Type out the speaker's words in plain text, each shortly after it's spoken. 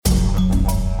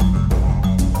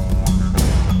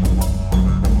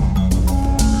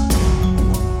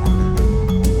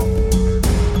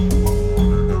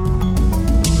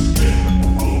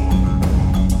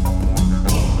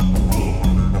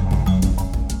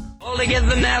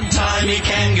together now. Tiny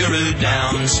kangaroo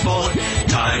down sport.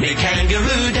 Tiny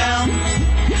kangaroo down.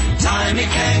 Tiny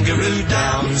kangaroo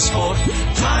down sport.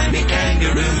 Tiny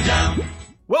kangaroo down.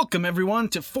 Welcome, everyone,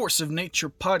 to Force of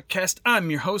Nature Podcast. I'm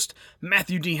your host,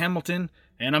 Matthew D. Hamilton,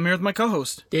 and I'm here with my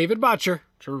co-host, David Botcher.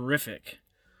 Terrific.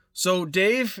 So,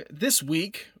 Dave, this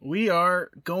week, we are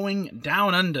going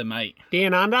down under, mate.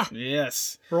 Down under?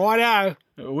 Yes. Righto.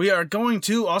 We are going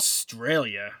to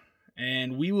Australia,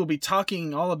 and we will be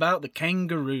talking all about the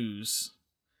kangaroos.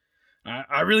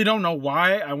 I really don't know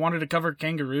why I wanted to cover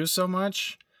kangaroos so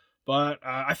much, but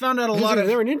I found out a lot of...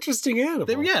 They're an interesting animal.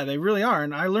 They really are,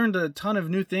 and I learned a ton of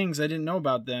new things I didn't know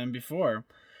about them before.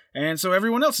 And so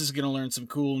everyone else is going to learn some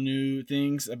cool new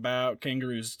things about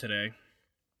kangaroos today.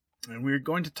 And we're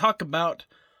going to talk about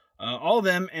all of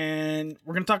them, and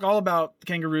we're going to talk all about the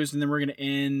kangaroos, and then we're going to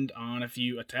end on a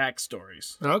few attack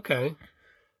stories. Okay.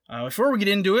 Before we get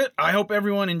into it, I hope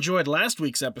everyone enjoyed last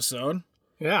week's episode.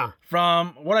 Yeah.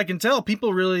 From what I can tell,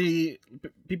 people really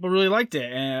liked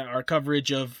it, our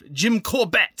coverage of Jim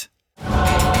Corbett.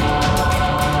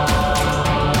 I'm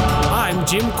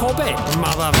Jim Corbett,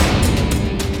 mother...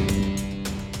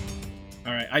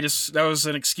 All right, that was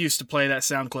an excuse to play that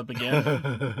sound clip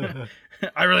again.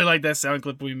 I really like that sound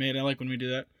clip we made. I like when we do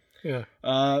that. Yeah.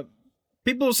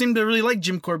 People seem to really like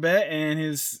Jim Corbett and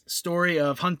his story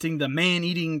of hunting the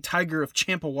man-eating tiger of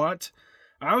Champawat.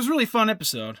 It was a really fun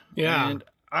episode. Yeah. And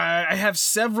I have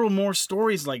several more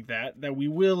stories like that we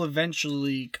will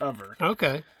eventually cover.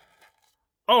 Okay.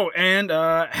 Oh, and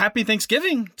happy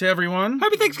Thanksgiving to everyone.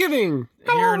 Happy Thanksgiving!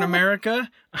 Here in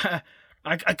America.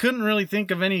 I couldn't really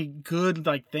think of any good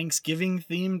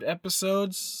Thanksgiving-themed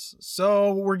episodes,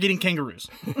 so we're getting kangaroos.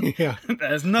 Yeah. That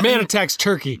has nothing... Man attacks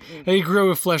turkey, and he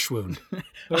grew a flesh wound.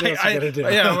 What else you gotta do?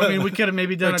 Yeah, I mean, we could have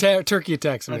maybe done turkey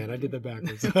attacks a man. I did that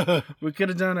backwards. We could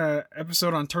have done an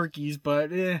episode on turkeys,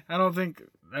 but I don't think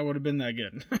that would have been that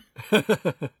good.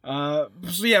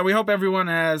 So yeah, we hope everyone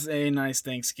has a nice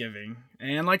Thanksgiving.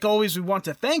 And like always, we want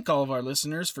to thank all of our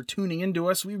listeners for tuning into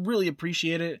us. We really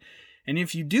appreciate it. And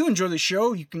if you do enjoy the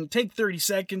show, you can take 30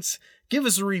 seconds, give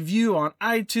us a review on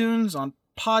iTunes, on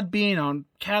Podbean, on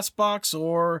CastBox,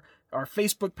 or our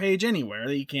Facebook page, anywhere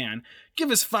that you can.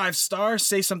 Give us 5 stars,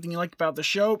 say something you like about the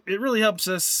show. It really helps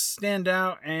us stand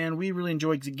out, and we really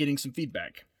enjoy getting some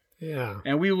feedback. Yeah.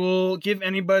 And we will give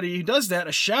anybody who does that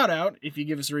a shout out if you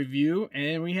give us a review,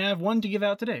 and we have one to give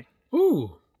out today.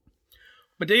 Ooh.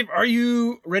 But Dave, are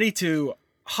you ready to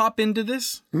hop into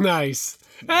this? Nice.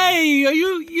 Hey,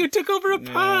 you took over a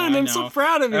pun. I'm so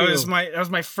proud of you. That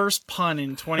was my first pun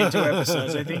in 22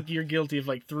 episodes. I think you're guilty of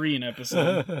 3 an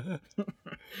episode.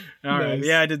 All right.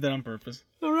 Yeah, I did that on purpose.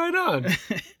 Oh, right on.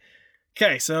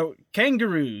 Okay, so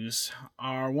kangaroos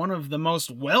are one of the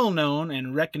most well-known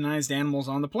and recognized animals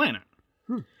on the planet.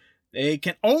 They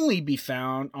can only be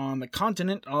found on the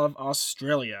continent of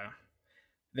Australia.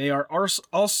 They are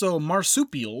also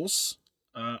marsupials.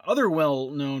 Other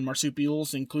well-known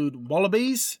marsupials include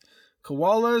wallabies,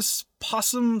 koalas,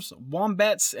 possums,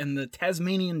 wombats, and the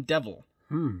Tasmanian devil.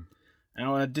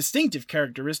 Now, a distinctive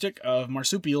characteristic of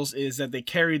marsupials is that they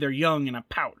carry their young in a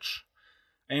pouch.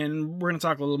 And we're going to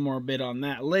talk a little more bit on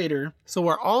that later. So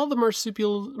are all the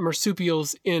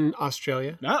marsupials in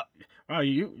Australia? Oh, wow,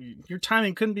 your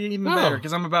timing couldn't be even better,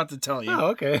 because I'm about to tell you. Oh,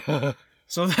 okay.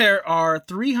 So there are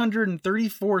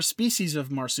 334 species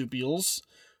of marsupials,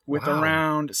 with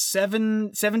around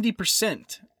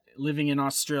 70% living in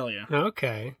Australia.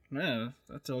 Okay. Yeah,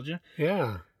 I told you.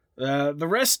 Yeah. The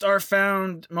rest are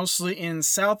found mostly in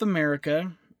South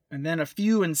America, and then a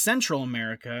few in Central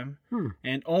America,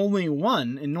 and only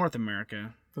one in North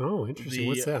America. Oh, interesting.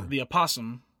 What's that? The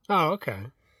opossum. Oh, okay.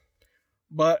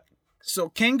 But, so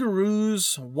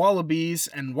kangaroos, wallabies,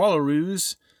 and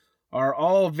wallaroos are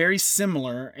all very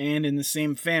similar and in the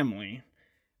same family.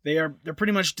 They're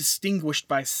pretty much distinguished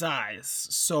by size.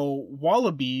 So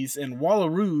wallabies and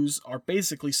wallaroos are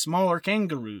basically smaller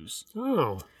kangaroos.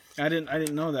 Oh. I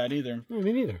didn't know that either. No,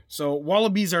 me neither. So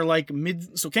wallabies are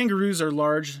so kangaroos are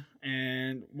large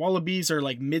and wallabies are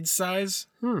mid-size.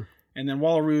 And then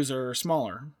wallaroos are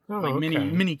smaller.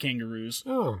 Mini kangaroos.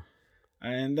 Oh.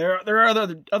 And there are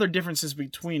other differences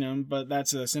between them, but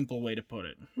that's a simple way to put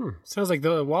it. Sounds like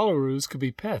the wallaroos could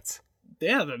be pets.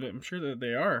 Yeah, I'm sure that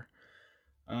they are.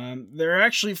 There are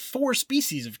actually 4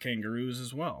 species of kangaroos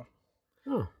as well.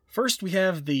 Oh. First, we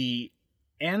have the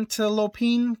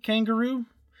antilopine kangaroo.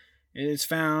 It is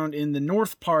found in the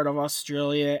north part of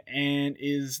Australia and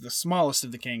is the smallest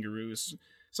of the kangaroos.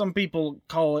 Some people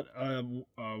call it a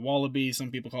wallaby,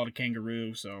 some people call it a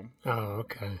kangaroo. So. Oh,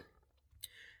 okay.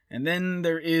 And then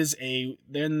there is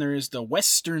the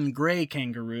western grey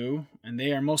kangaroo, and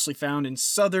they are mostly found in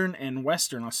southern and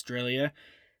western Australia,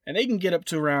 and they can get up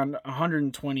to around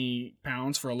 120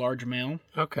 pounds for a large male.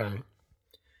 Okay.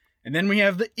 And then we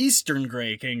have the eastern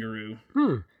grey kangaroo.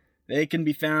 They can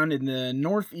be found in the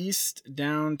northeast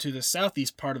down to the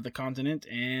southeast part of the continent,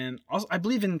 and also, I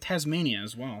believe, in Tasmania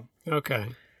as well. Okay.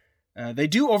 They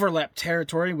do overlap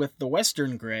territory with the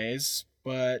western greys,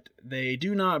 but they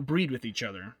do not breed with each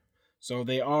other. So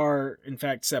they are, in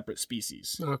fact, separate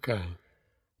species. Okay.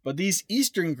 But these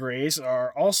eastern greys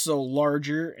are also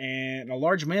larger, and a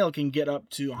large male can get up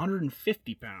to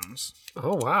 150 pounds.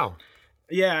 Oh, wow.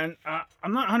 Yeah, and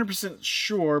I'm not 100%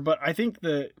 sure, but I think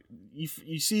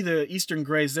you see the eastern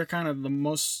greys, they're kind of the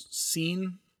most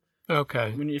seen.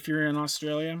 Okay. If you're in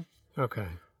Australia. Okay.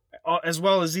 As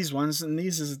well as these ones, and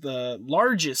these is the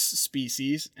largest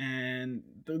species, and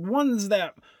the ones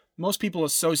that most people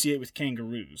associate with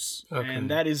kangaroos. Okay. And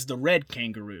that is the red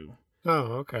kangaroo.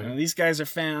 Oh, okay. Now, these guys are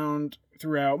found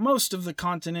throughout most of the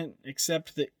continent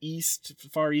except the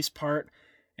far east part,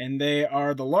 and they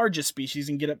are the largest species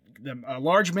and a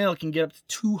large male can get up to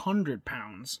 200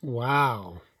 pounds.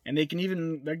 Wow. And they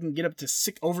can get up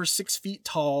to over 6 feet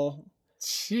tall.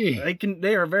 Gee.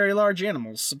 They are very large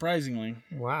animals, surprisingly.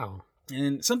 Wow.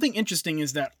 And something interesting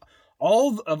is that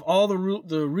all the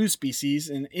roo species,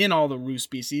 and in all the roo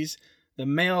species, the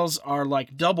males are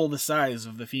like double the size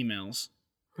of the females.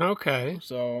 Okay.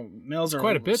 So males are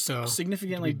quite a bit, though.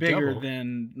 Significantly bigger double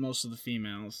than most of the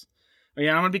females. But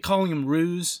yeah, I'm gonna be calling them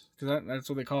roos because that's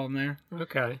what they call them there.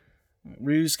 Okay.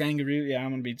 Roos, kangaroo. Yeah, I'm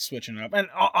gonna be switching it up. And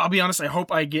I'll be honest.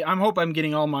 I'm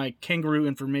getting all my kangaroo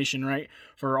information right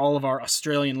for all of our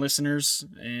Australian listeners.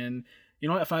 And you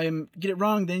know, if I get it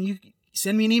wrong, then you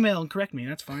send me an email and correct me.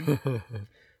 That's fine.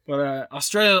 But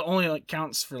Australia only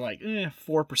counts for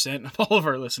 4% of all of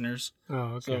our listeners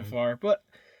so far. But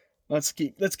let's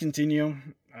continue.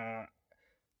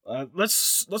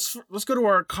 Let's go to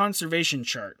our conservation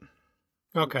chart.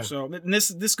 Okay. So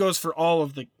this goes for all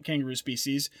of the kangaroo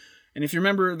species, and if you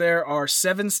remember, there are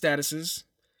 7 statuses.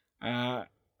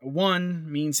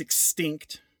 1 means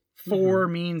extinct, 4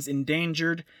 means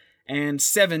endangered, and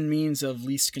 7 means of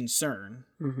least concern.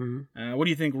 Mm-hmm. What do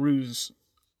you think roos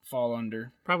fall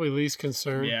under? Probably least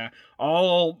concern. Yeah,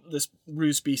 all the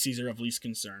roo species are of least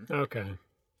concern. Okay.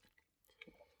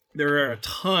 There are a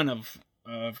ton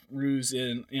of roos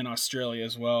in Australia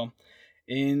as well.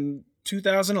 In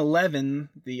 2011,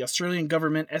 the Australian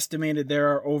government estimated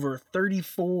there are over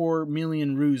 34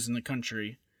 million roos in the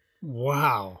country.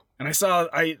 Wow. And I saw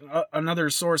another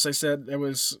source. I said there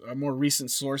was a more recent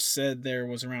source said there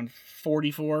was around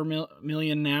 44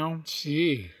 million now.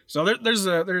 Gee. So there's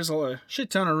a shit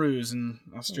ton of roos in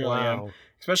Australia. Wow.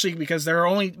 Especially because there are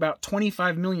only about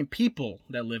 25 million people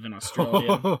that live in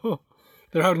Australia.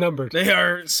 They're outnumbered. They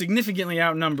are significantly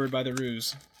outnumbered by the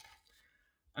roos.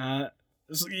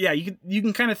 So yeah, you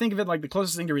can kind of think of it like the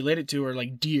closest thing to relate it to are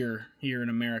like deer here in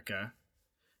America.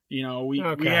 You know,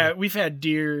 we've had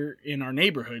deer in our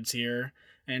neighborhoods here,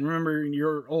 and remember in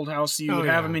your old house you would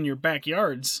have them in your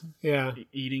backyards. Yeah,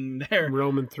 eating there,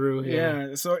 roaming through.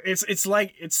 Yeah, so it's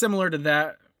similar to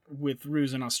that with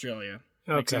roos in Australia.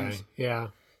 Okay, yeah.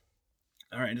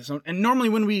 All right, so and normally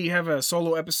when we have a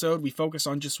solo episode, we focus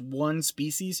on just one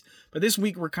species, but this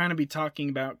week we're kind of be talking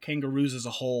about kangaroos as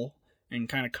a whole. And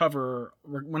kind of cover,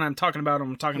 when I'm talking about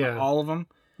them, I'm talking about all of them,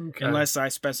 unless I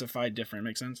specify different.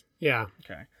 Make sense? Yeah.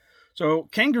 Okay. So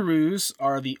kangaroos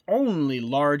are the only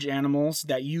large animals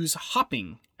that use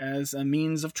hopping as a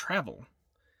means of travel.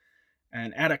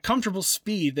 And at a comfortable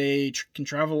speed, they can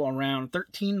travel around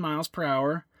 13 miles per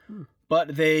hour,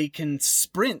 but they can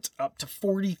sprint up to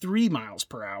 43 miles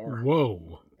per hour.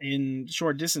 Whoa. In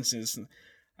short distances.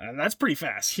 That's pretty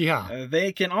fast. Yeah.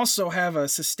 They can also have a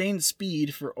sustained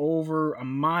speed for over a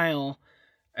mile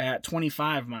at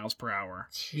 25 miles per hour.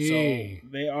 Gee. So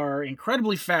they are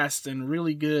incredibly fast and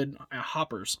really good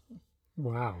hoppers.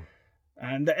 Wow.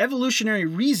 And the evolutionary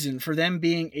reason for them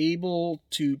being able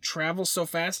to travel so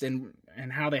fast and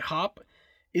how they hop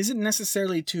isn't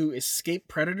necessarily to escape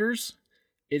predators.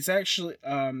 It's actually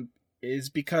is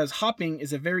because hopping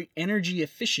is a very energy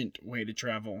efficient way to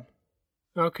travel.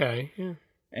 Okay. Yeah.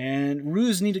 And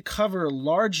roos need to cover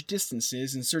large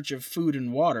distances in search of food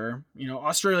and water. You know,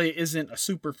 Australia isn't a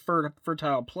super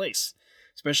fertile place,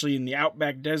 especially in the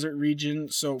outback desert region.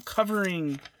 So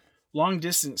covering long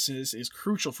distances is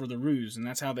crucial for the roos, and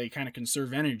that's how they kind of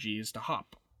conserve energy, is to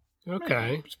hop.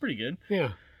 Okay. It's pretty good.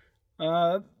 Yeah.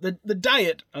 The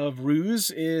diet of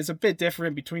roos is a bit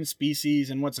different between species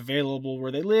and what's available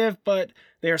where they live, but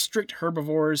they are strict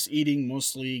herbivores, eating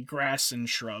mostly grass and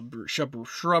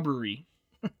shrubbery.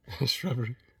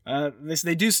 Shrubbery.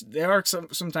 They are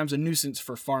sometimes a nuisance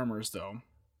for farmers, though.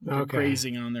 They're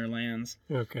grazing on their lands.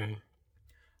 Okay.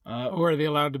 Or are they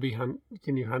allowed to be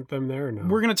Can you hunt them there or no?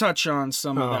 We're going to touch on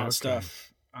some of that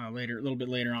stuff later, a little bit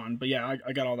later on. But yeah,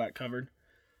 I got all that covered.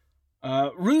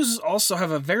 Roos also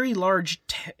have a very large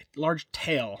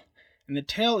tail. And the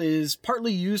tail is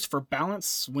partly used for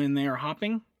balance when they are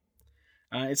hopping.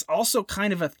 It's also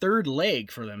kind of a third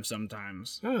leg for them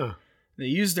sometimes. Oh. They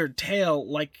use their tail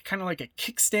kind of like a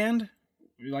kickstand,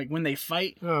 like when they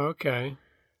fight. Oh, okay.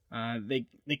 They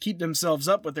keep themselves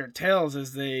up with their tails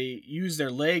as they use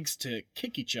their legs to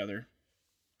kick each other.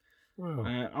 Whoa.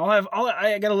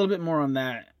 I got a little bit more on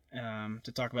that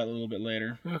to talk about a little bit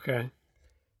later. Okay.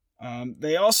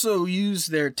 They also use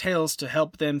their tails to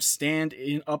help them stand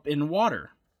up in water.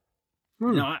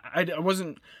 Now, I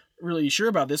wasn't really sure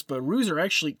about this, but roos are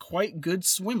actually quite good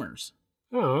swimmers.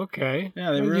 Oh, okay.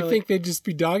 Yeah, you think they'd just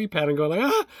be doggy paddling, going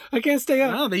like, I can't stay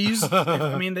up. No, they use.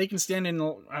 They can stand in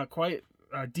quite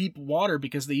deep water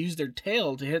because they use their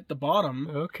tail to hit the bottom.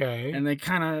 Okay. And they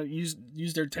kind of use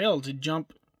their tail to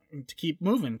jump to keep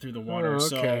moving through the water. Oh,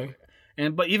 okay.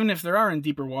 But even if they are in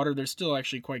deeper water, they're still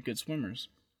actually quite good swimmers.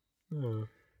 Oh.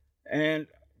 And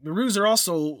the roos are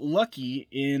also lucky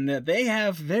in that they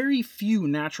have very few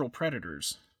natural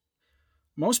predators.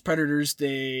 Most predators,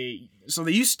 they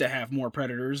used to have more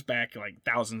predators back like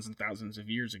thousands and thousands of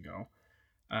years ago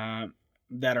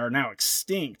that are now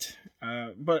extinct.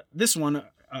 But this one,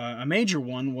 a major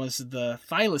one, was the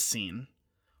thylacine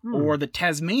or the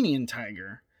Tasmanian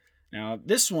tiger. Now,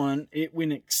 this one, it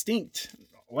went extinct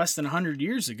less than 100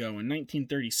 years ago in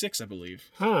 1936, I believe.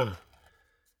 Huh.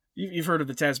 You've heard of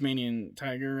the Tasmanian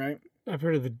tiger, right? I've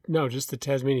heard of just the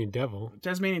Tasmanian devil. The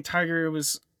Tasmanian tiger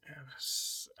was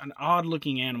an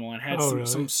odd-looking animal. It had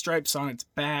some stripes on its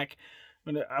back.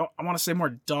 But I want to say more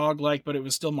dog-like, but it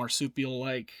was still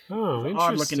marsupial-like. Oh, interesting.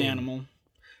 Odd-looking animal.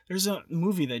 There's a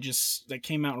movie that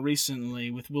came out recently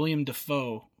with William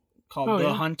Dafoe called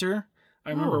The Hunter. I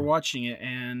remember watching it,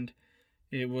 and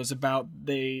it was about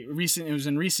it was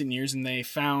in recent years, and they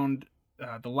found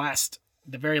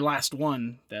the very last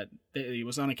one that he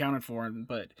was unaccounted for,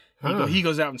 but he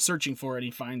goes out and searching for it.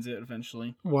 He finds it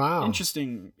eventually. Wow,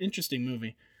 interesting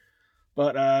movie.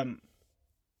 But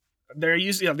they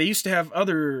used to have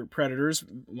other predators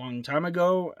a long time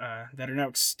ago that are now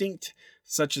extinct,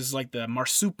 such as like the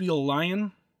marsupial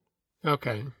lion.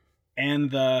 Okay. And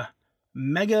the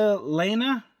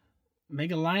megalina,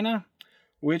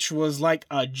 which was like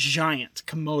a giant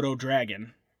Komodo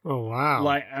dragon. Oh, wow.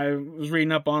 Like, I was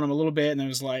reading up on him a little bit, and it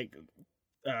was like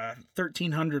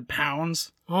 1,300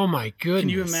 pounds. Oh, my goodness. Can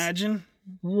you imagine?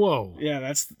 Whoa. Yeah,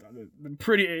 that's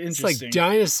pretty interesting. It's like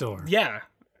dinosaur. Yeah.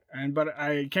 But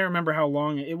I can't remember how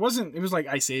long. It was like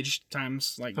Ice Age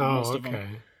times, like most of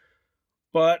them.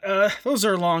 But those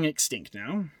are long extinct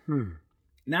now.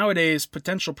 Nowadays,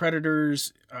 potential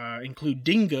predators include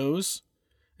dingoes.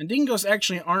 And dingoes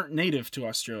actually aren't native to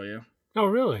Australia. Oh,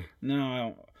 really?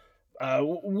 No.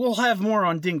 We'll have more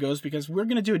on dingoes because we're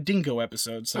going to do a dingo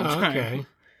episode sometime. Oh,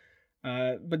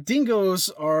 okay. But dingoes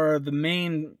are the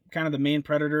main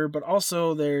predator, but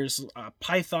also there's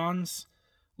pythons,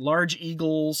 large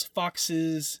eagles,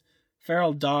 foxes,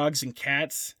 feral dogs, and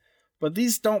cats. But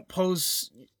these don't pose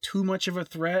too much of a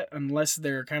threat unless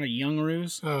they're kind of young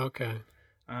roos. Oh, okay.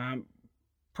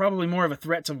 Probably more of a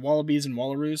threat to wallabies and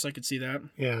wallaroos. I could see that.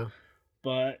 Yeah.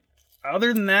 But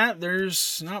other than that,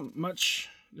 there's not much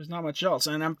else.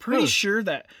 And I'm pretty sure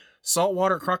that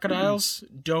saltwater crocodiles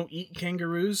don't eat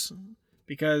kangaroos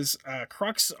because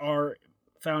crocs are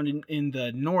found in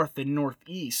the north and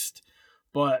northeast,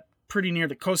 but pretty near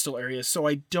the coastal areas. So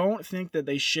I don't think that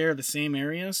they share the same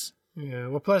areas. Yeah.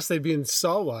 Well, plus they'd be in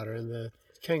saltwater, and the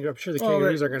kangaroo. I'm sure the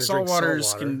kangaroos are going to drink saltwater.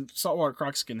 Saltwater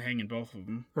crocs can hang in both of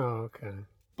them. Oh, okay.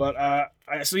 But I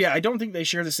don't think they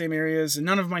share the same areas.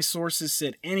 None of my sources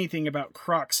said anything about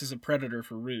crocs as a predator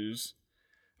for roos.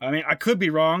 I mean, I could be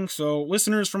wrong, so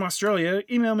listeners from Australia,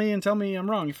 email me and tell me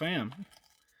I'm wrong if I am.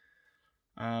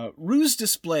 Roos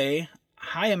display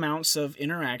high amounts of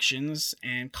interactions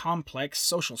and complex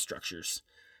social structures,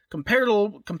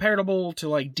 comparable to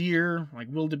like deer, like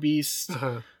wildebeest,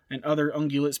 and other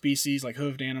ungulate species like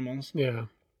hoofed animals. Yeah.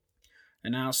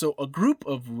 And now, so a group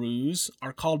of roos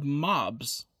are called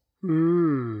mobs.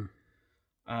 For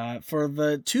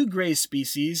the two gray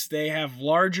species, they have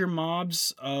larger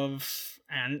mobs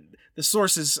and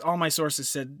all my sources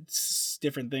said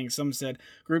different things. Some said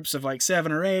groups of like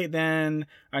 7 or 8. Then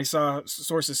I saw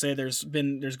sources say there's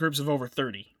groups of over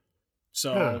 30.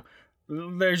 So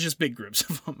there's just big groups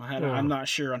of them. I'm not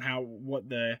sure on what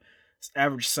the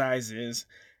average size is.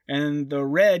 And the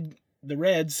red the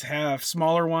reds have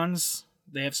smaller ones.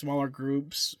 They have smaller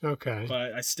groups. Okay.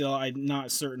 But I'm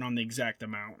not certain on the exact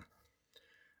amount.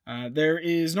 There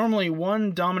is normally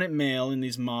one dominant male in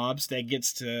these mobs that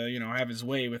gets to, have his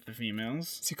way with the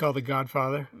females. Is he called the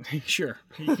Godfather? Sure,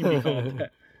 he can be called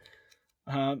that.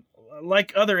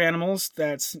 Like other animals,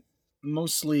 that's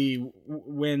mostly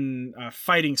when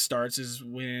fighting starts, is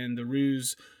when the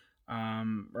roos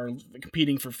are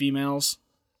competing for females.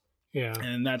 Yeah.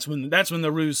 And that's when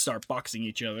the roos start boxing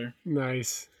each other.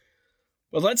 Nice.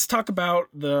 Well, let's talk about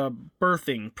the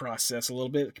birthing process a little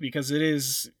bit, because it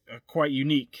is quite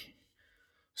unique.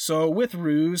 So with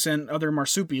roos and other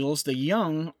marsupials, the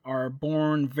young are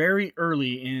born very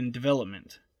early in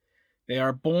development. They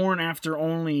are born after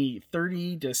only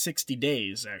 30 to 60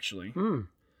 days, actually.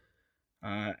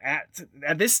 At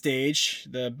this stage,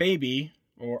 the baby,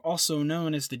 or also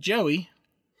known as the joey,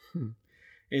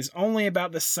 is only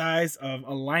about the size of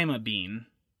a lima bean.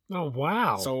 Oh,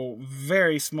 wow. So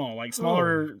very small, like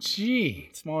smaller. Oh, gee.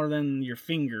 Smaller than your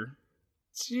finger.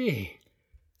 Gee.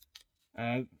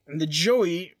 And the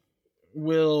joey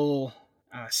will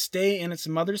stay in its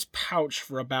mother's pouch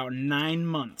for about 9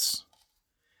 months.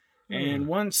 And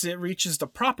once it reaches the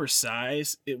proper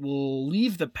size, it will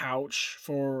leave the pouch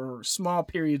for small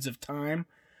periods of time,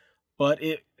 but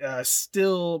it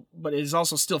is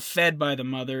also still fed by the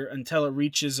mother until it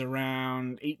reaches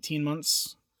around 18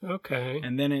 months. Okay.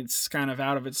 And then it's kind of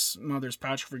out of its mother's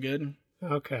pouch for good.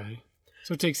 Okay.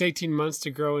 So it takes 18 months to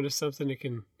grow into something that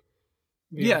can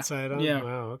be outside on? Yeah.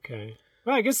 Wow, okay.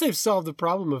 Well, I guess they've solved the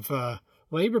problem of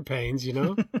labor pains,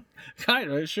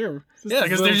 Kind of, sure. Yeah,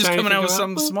 because they're just coming out with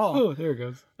something small. Oh, there it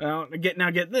goes. Now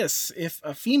get this. If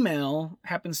a female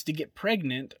happens to get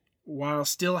pregnant while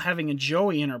still having a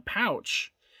joey in her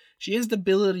pouch, she has the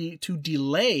ability to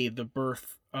delay the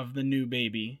birth of the new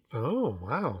baby. Oh,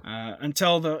 wow.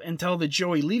 Until the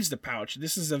joey leaves the pouch.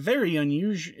 This is very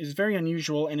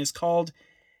unusual and is called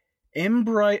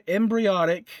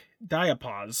embryonic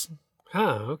diapause.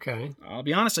 Huh, okay. I'll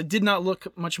be honest, I did not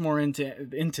look much more into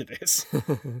this.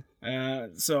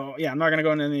 So yeah, I'm not gonna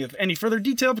go into any further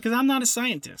detail because I'm not a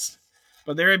scientist.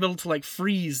 But they're able to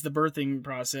freeze the birthing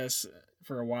process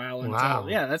for a while. Wow.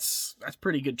 Yeah, that's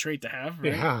pretty good trait to have,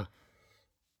 right? Yeah.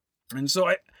 And so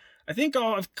I think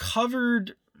I've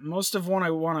covered most of what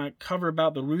I want to cover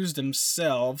about the roos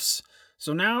themselves.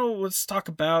 So now let's talk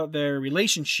about their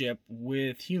relationship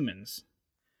with humans.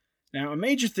 Now, a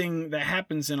major thing that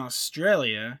happens in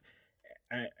Australia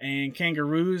and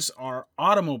kangaroos are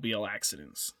automobile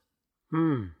accidents.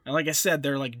 And like I said,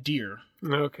 they're like deer.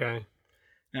 Okay.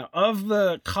 Now, of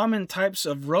the common types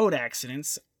of road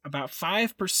accidents, about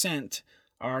 5%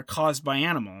 are caused by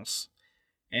animals.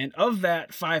 And of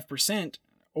that 5%,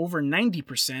 over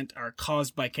 90% are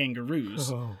caused by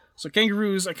kangaroos. Oh. So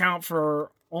kangaroos account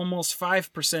for almost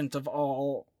 5% of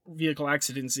all vehicle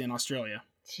accidents in Australia.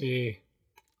 Gee.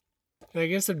 I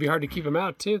guess it'd be hard to keep them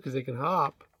out, too, because they can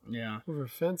hop over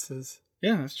fences.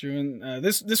 Yeah, that's true. And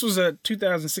this was a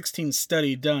 2016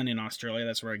 study done in Australia.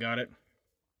 That's where I got it.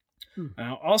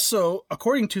 Also,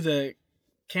 according to the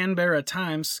Canberra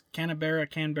Times,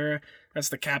 Canberra, that's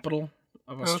the capital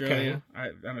of Australia.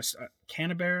 Okay.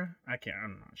 Canberra?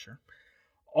 I'm not sure.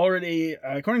 Already,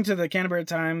 according to the Canberra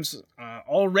Times,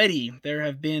 already there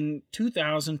have been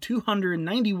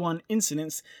 2,291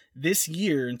 incidents this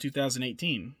year in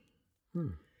 2018.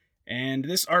 And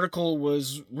this article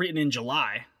was written in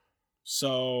July.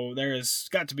 So there's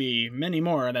got to be many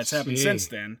more that's happened since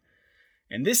then.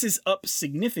 And this is up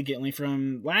significantly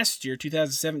from last year,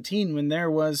 2017, when there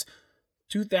was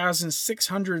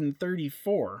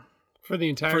 2,634 for the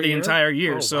entire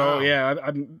year. Oh, so wow. Yeah,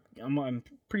 I'm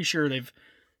pretty sure they've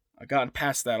gotten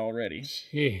past that already.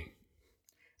 Gee.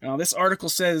 Now this article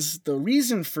says the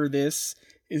reason for this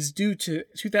is due to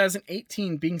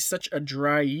 2018 being such a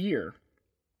dry year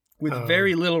with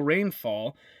very little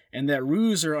rainfall, and that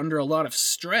roos are under a lot of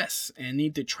stress and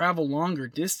need to travel longer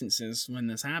distances when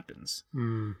this happens.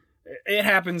 It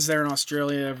happens there in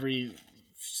Australia every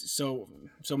so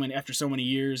many after so many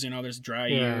years. There's dry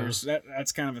years.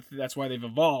 That's why they've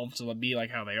evolved to be like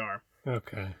how they are.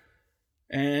 Okay.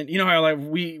 And you know how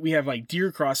we have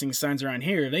deer crossing signs around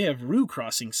here. They have roo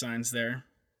crossing signs there.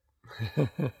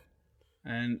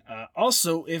 And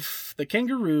also, if the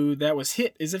kangaroo that was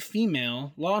hit is a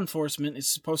female, law enforcement is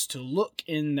supposed to look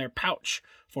in their pouch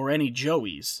for any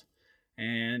joeys.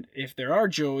 And if there are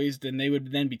joeys, then they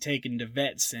would then be taken to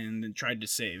vets and tried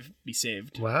to be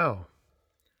saved. Wow.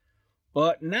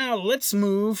 But now let's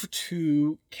move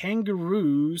to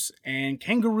kangaroos and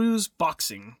kangaroos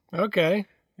boxing. Okay.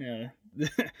 Yeah,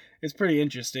 it's pretty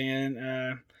interesting.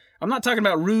 And I'm not talking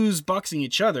about roos boxing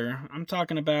each other. I'm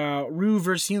talking about roo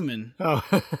versus human. Oh.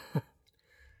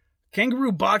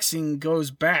 Kangaroo boxing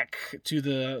goes back to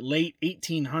the late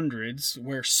 1800s,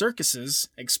 where circuses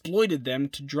exploited them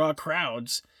to draw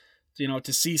crowds,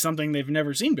 to see something they've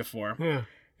never seen before. Yeah.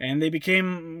 And they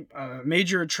became a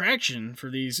major attraction for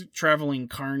these traveling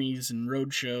carnies and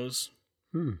road shows.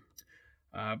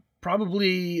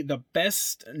 Probably the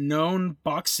best known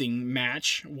boxing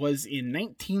match was in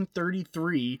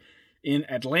 1933 in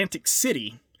Atlantic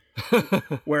City,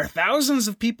 where thousands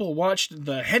of people watched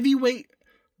the heavyweight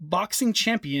boxing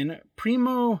champion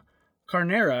Primo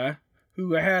Carnera,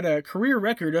 who had a career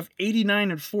record of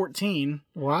 89-14.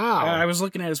 Wow. I was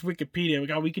looking at his Wikipedia.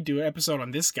 God, we could do an episode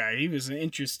on this guy. He was an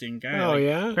interesting guy. Oh,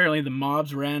 yeah? Apparently the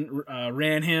mobs ran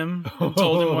him and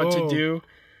told him what to do.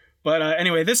 But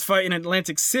anyway, this fight in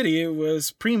Atlantic City, it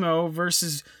was Primo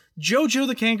versus Jojo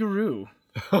the Kangaroo.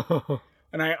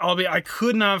 And I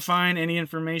could not find any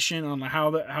information on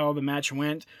how the match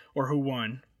went or who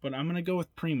won. But I'm going to go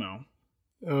with Primo.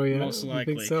 Oh, yeah? Most likely.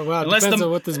 I think so. Well, it depends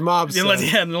on what this mob said.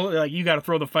 Like, you got to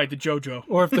throw the fight to JoJo.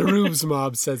 Or if the Rubes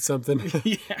mob said something. Yeah.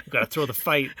 You got to throw the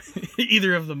fight.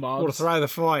 Either of the mobs. Or throw the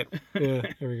fight. Yeah,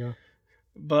 there we go.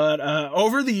 But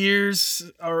over the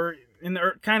years, or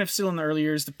kind of still in the early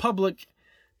years, the public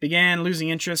began losing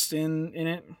interest in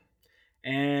it.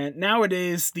 And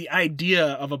nowadays, the idea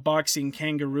of a boxing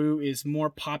kangaroo is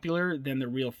more popular than the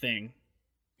real thing.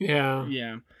 Yeah.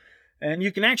 Yeah. And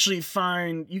you can still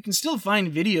find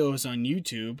videos on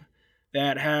YouTube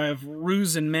that have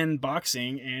roos and men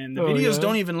boxing, and the videos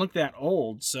don't even look that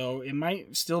old, so it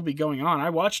might still be going on.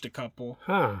 I watched a couple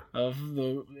and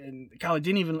God,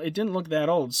 it didn't look that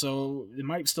old, so it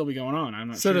might still be going on. I'm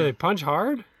not sure. So do they punch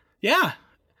hard? Yeah.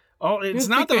 Oh, it's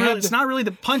not really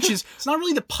the punches. It's not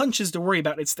really the punches to worry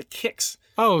about. It's the kicks.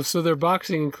 Oh, so their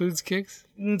boxing includes kicks?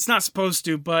 It's not supposed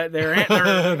to, but they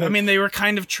were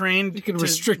kind of trained. You can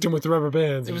restrict them with rubber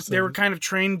bands. They were kind of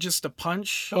trained just to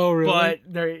punch. Oh, really?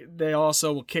 But they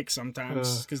also will kick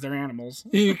sometimes because they're animals.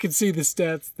 You can see the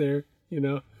stats there,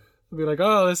 They'll be like,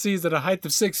 oh, let's see, he's at a height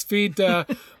of 6 feet,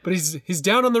 but he's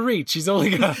down on the reach. He's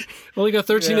only got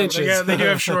 13 inches. They do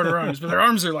have shorter arms, but their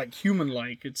arms are like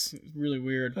human-like. It's really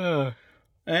weird.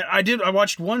 And I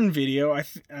watched one video.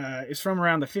 It's from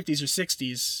around the 50s or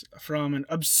 60s from an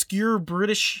obscure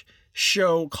British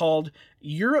show called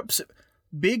Europe's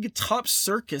Big Top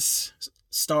Circus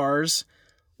Stars,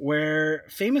 where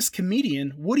famous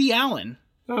comedian Woody Allen.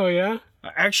 Oh yeah.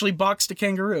 Actually boxed a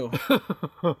kangaroo.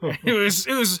 It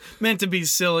was meant to be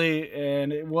silly,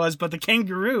 and it was, but the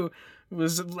kangaroo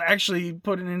was actually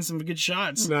putting in some good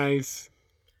shots. Nice.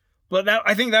 But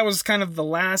I think that was kind of the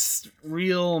last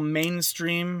real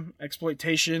mainstream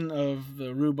exploitation of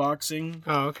the roo boxing.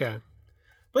 Oh, okay.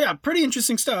 But yeah, pretty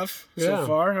interesting stuff so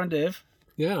far, huh, Dave?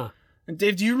 Yeah. And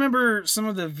Dave, do you remember some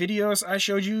of the videos I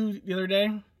showed you the other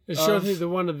day? It showed me the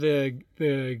one of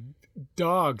the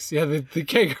dogs. Yeah, the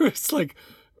kangaroo's like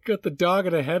got the dog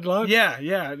in a headlock.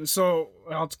 Yeah. So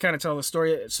I'll kind of tell the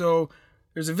story. So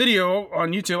there's a video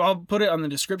on YouTube. I'll put it on the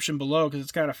description below because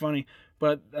it's kind of funny.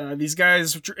 But these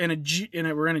guys were in a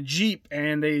Jeep,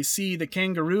 and they see the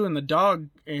kangaroo and the dog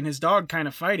and his dog kind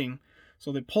of fighting.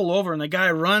 So they pull over, and the guy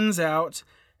runs out,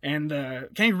 and the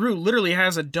kangaroo literally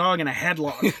has a dog in a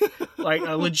headlock, like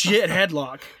a legit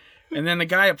headlock. And then the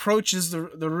guy approaches the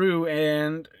roo,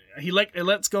 and it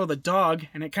lets go of the dog,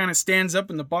 and it kind of stands up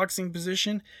in the boxing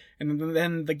position. And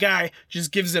then the guy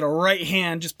just gives it a right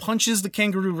hand, just punches the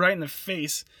kangaroo right in the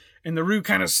face. And the roo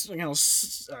kind of, a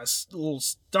little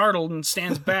startled and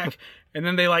stands back. And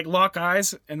then they lock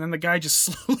eyes. And then the guy just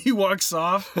slowly walks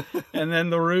off. And then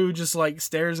the roo just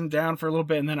stares him down for a little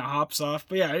bit, and then it hops off.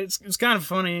 But yeah, it's kind of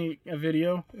funny, a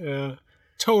video. Yeah.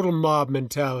 Total mob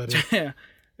mentality. Yeah.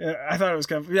 I thought it was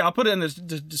kind of, I'll put it in the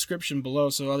description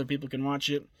below so other people can watch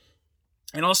it.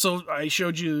 And also, I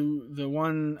showed you the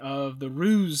one of the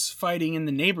roos fighting in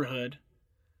the neighborhood.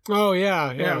 Oh,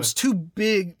 yeah. It was two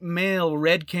big male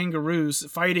red kangaroos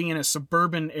fighting in a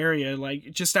suburban area,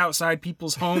 just outside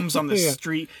people's homes on the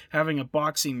street, having a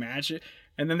boxing match.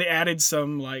 And then they added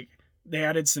some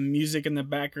music in the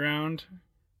background.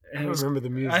 And I remember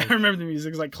the music. I remember the music.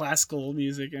 It was like classical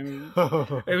music, and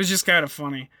it was just kind of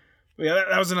funny. But yeah,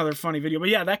 that was another funny video. But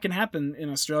yeah, that can happen in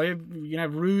Australia. You can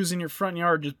have roos in your front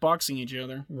yard just boxing each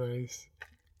other. Nice.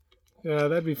 Yeah,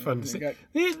 that'd be fun to see.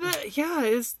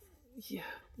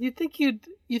 You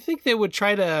think they would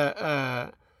try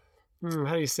to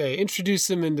how do you say, introduce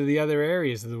them into the other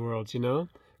areas of the world,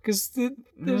 because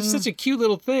there's such a cute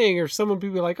little thing, or someone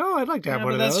would be like, oh, I'd like to have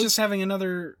one of those. That's just having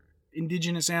another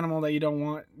indigenous animal that you don't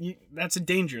want. That's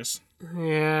dangerous.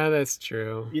 Yeah, that's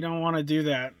true. You don't want to do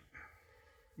that.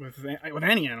 with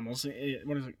any animals.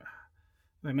 What is it?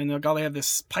 I mean, they have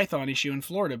this python issue in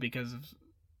Florida because of.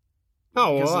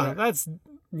 Oh, well, that's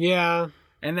yeah.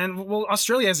 And then, well,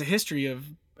 Australia has a history of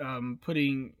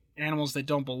putting animals that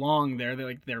don't belong there. They're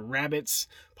like their rabbits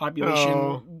population.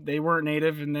 Oh. They weren't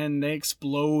native, and then they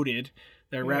exploded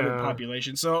their rabbit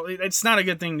population. So it's not a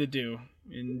good thing to do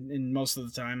in most of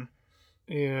the time.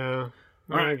 Yeah.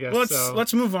 All right, I guess so.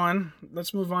 let's move on.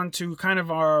 Let's move on to kind of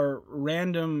our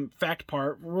random fact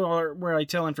part, where I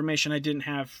tell information I didn't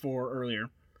have for earlier.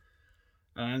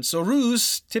 And so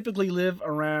roos typically live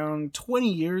around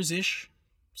 20 years ish.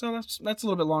 So that's a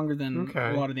little bit longer than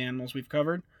a lot of the animals we've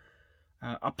covered.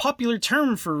 A popular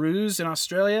term for roos in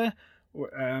Australia,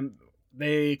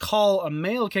 they call a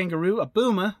male kangaroo a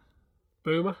booma.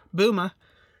 Booma.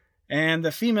 And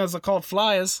the females are called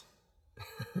flyers.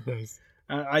 Nice.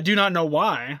 I do not know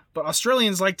why, but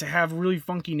Australians like to have really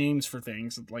funky names for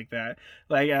things like that.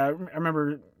 Like, I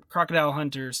remember crocodile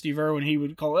hunter Steve Irwin, he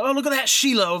would call it, oh, look at that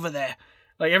Sheila over there.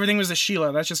 Like, everything was a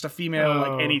Sheila. That's just a female,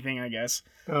 like anything, I guess.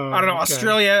 I don't know. Okay.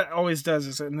 Australia always does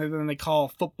this, and then they call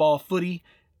football footy.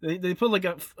 They put like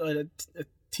a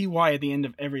TY at the end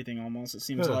of everything almost, it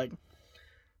seems like.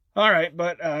 All right,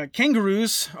 but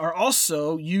kangaroos are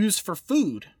also used for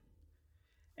food.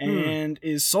 And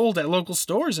is sold at local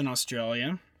stores in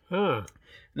Australia. Now,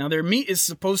 their meat is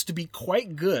supposed to be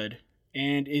quite good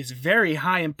and is very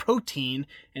high in protein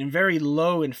and very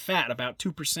low in fat, about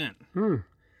 2%. And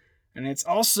it's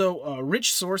also a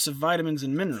rich source of vitamins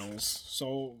and minerals.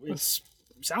 So it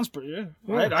sounds pretty.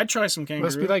 Yeah. I'd try some kangaroo.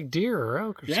 Must be like deer or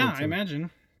elk or something. Yeah, I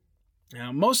imagine.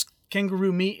 Now, most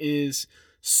kangaroo meat is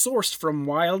sourced from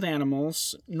wild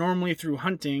animals, normally through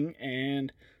hunting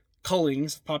and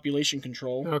cullings, population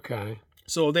control. Okay.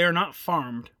 So they are not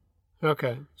farmed.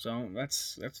 Okay. So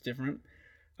that's different.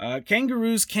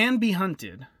 Kangaroos can be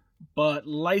hunted, but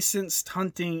licensed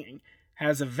hunting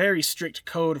has a very strict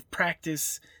code of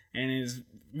practice and is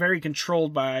very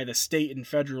controlled by the state and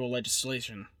federal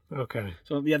legislation. Okay.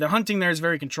 So yeah, the hunting there is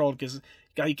very controlled because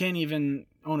you can't even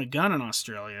own a gun in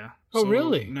Australia. Oh,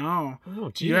 really? No. Oh,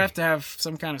 gee. You have to have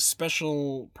some kind of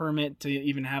special permit to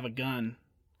even have a gun.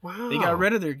 Wow. They got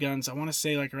rid of their guns, I want to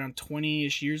say, like around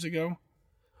 20-ish years ago.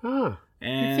 Huh.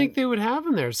 And you think they would have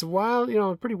them there? It's a wild,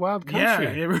 pretty wild country.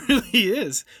 Yeah, it really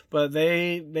is. But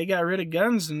they got rid of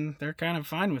guns, and they're kind of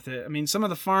fine with it. I mean, some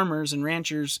of the farmers and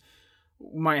ranchers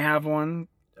might have one,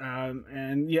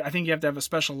 and yeah, I think you have to have a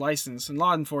special license, and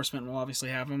law enforcement will obviously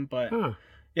have them. But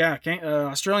yeah,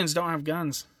 Australians don't have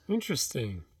guns.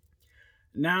 Interesting.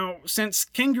 Now, since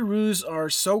kangaroos are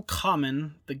so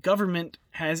common, the government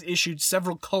has issued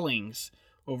several cullings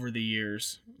over the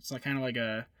years. It's like kind of like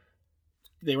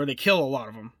where they kill a lot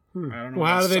of them. I don't know. Well,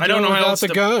 how do they do it without the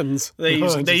guns? They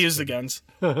use the guns.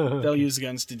 They'll use the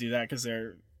guns to do that because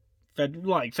they're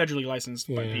federally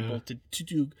licensed by people to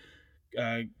do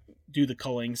the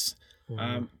cullings.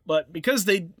 But because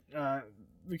the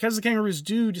kangaroos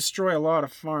do destroy a lot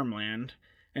of farmland,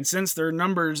 and since their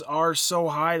numbers are so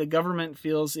high, the government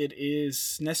feels it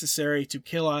is necessary to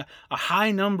kill a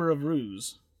high number of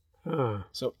roos.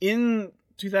 So in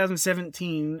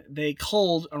 2017, they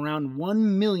culled around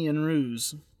 1 million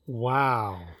roos.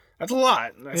 Wow. That's a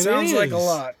lot. That sounds like a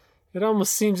lot. It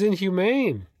almost seems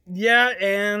inhumane. Yeah,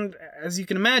 and as you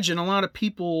can imagine, a lot of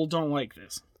people don't like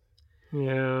this.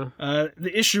 Yeah.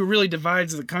 The issue really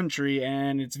divides the country,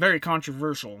 and it's very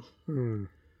controversial.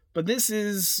 But this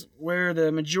is where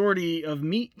the majority of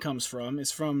meat comes from,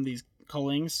 is from these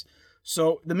cullings.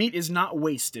 So the meat is not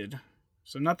wasted.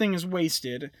 So nothing is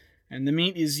wasted. And the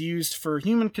meat is used for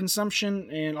human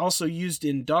consumption and also used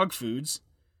in dog foods.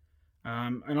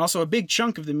 And also a big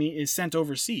chunk of the meat is sent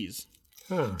overseas.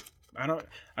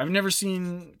 I've never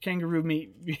seen kangaroo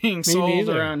meat being sold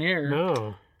around here.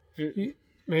 No.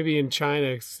 Maybe in China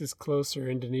it's closer,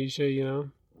 Indonesia,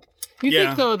 You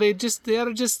think though they ought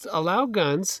to just allow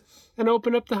guns and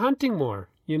open up the hunting more,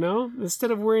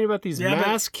 instead of worrying about these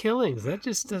mass killings. That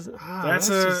just doesn't. That's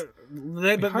hard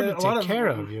to take care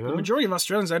of. The majority of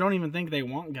Australians, I don't even think they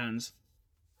want guns.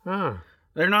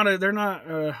 They're not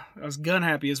as gun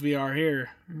happy as we are here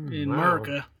in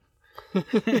America.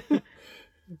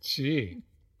 Gee.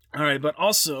 All right, but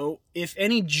also, if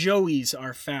any joeys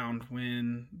are found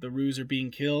when the roos are being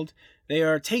killed, they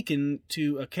are taken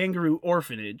to a kangaroo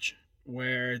orphanage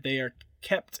where they are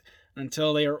kept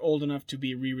until they are old enough to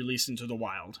be re-released into the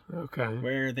wild. Okay.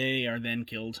 Where they are then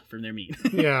killed for their meat.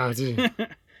 Yeah.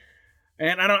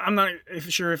 And I'm not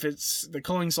sure if it's the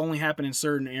cullings only happen in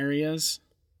certain areas.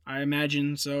 I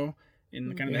imagine so,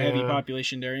 in kind of the heavy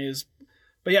population areas.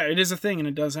 But yeah, it is a thing, and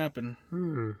it does happen.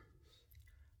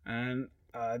 And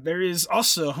there is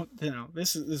also,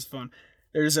 this is fun.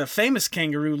 There's a famous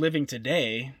kangaroo living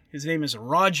today. His name is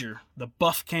Roger, the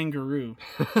buff kangaroo.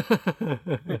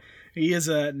 He is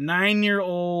a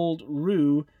 9-year-old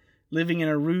roo living in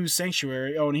a roo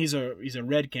sanctuary. Oh, and he's a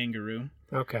red kangaroo.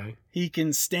 Okay. He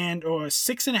can stand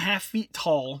 6.5 feet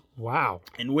tall. Wow.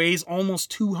 And weighs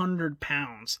almost 200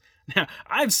 pounds. Now,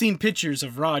 I've seen pictures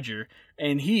of Roger,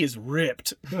 and he is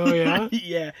ripped. Oh, yeah?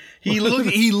 Yeah. He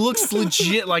looks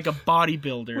legit like a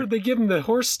bodybuilder. Would they give him the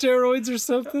horse steroids or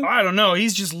something? I don't know.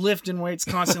 He's just lifting weights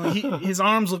constantly. His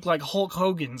arms look like Hulk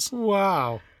Hogan's.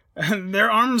 Wow.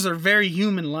 Their arms are very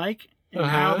human-like in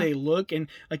how they look, and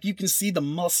like you can see the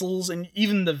muscles and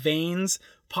even the veins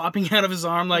popping out of his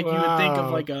arm, like you would think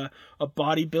of like a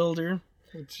bodybuilder.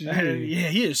 Yeah,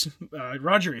 he is.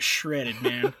 Roger is shredded,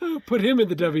 man. Put him in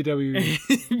the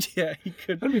WWE. Yeah, he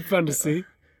could. That'd be fun to see.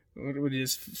 What would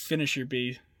his finisher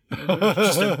be?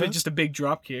 Just a big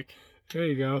drop kick. There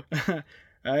you go.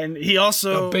 And he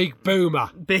also a big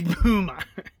boomer. Big boomer.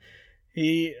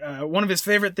 He one of his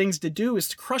favorite things to do is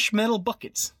to crush metal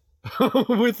buckets.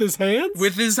 With his hands?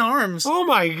 With his arms. Oh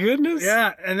my goodness.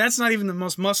 Yeah, and that's not even the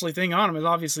most muscly thing on him. Is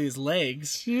obviously his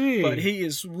legs. Gee. But he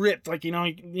is ripped, like you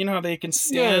know how they can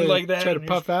stand like that, try to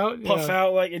puff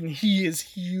out, like, and he is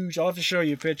huge. I'll have to show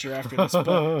you a picture after this.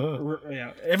 But,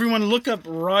 yeah, everyone look up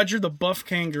Roger the Buff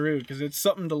Kangaroo because it's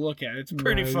something to look at. It's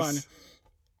pretty fun.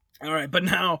 All right, but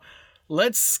now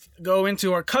let's go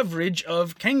into our coverage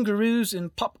of kangaroos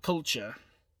in pop culture.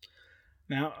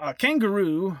 Now, a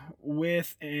kangaroo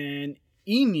with an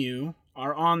emu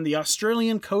are on the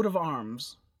Australian coat of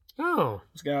arms. Oh.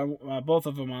 It's got both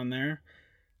of them on there.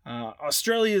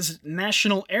 Australia's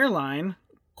national airline,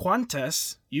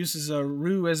 Qantas, uses a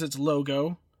roo as its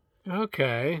logo.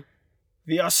 Okay.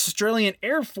 The Australian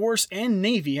Air Force and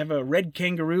Navy have a red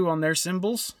kangaroo on their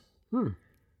symbols.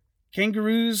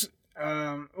 Kangaroos...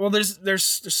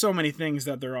 there's so many things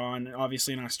that they're on,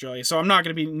 obviously, in Australia. So I'm not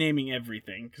going to be naming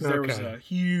everything because there was a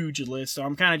huge list. So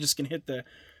I'm kind of just going to hit the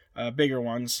bigger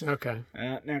ones. Okay.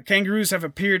 Now, kangaroos have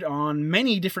appeared on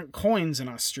many different coins in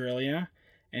Australia,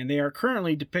 and they are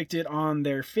currently depicted on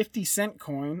their 50-cent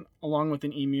coin along with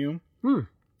an emu,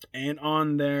 and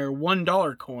on their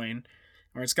 $1 coin,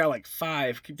 where it's got like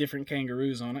 5 different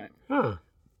kangaroos on it.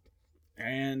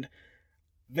 And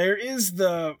there is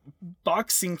the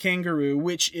boxing kangaroo,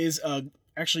 which is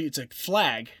it's a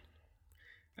flag.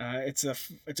 It's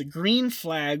a green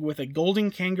flag with a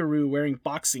golden kangaroo wearing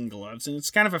boxing gloves, and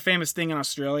it's kind of a famous thing in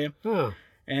Australia.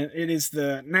 And it is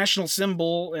the national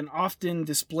symbol and often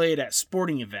displayed at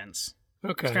sporting events.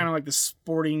 Okay, it's kind of like the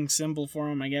sporting symbol for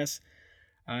them, I guess.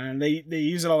 And they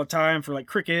use it all the time for like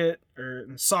cricket or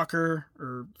soccer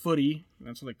or footy.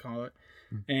 That's what they call it.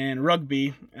 And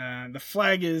rugby. The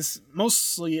flag is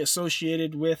mostly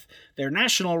associated with their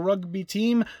national rugby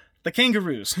team, the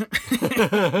Kangaroos.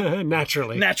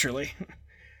 Naturally.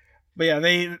 But yeah,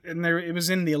 it was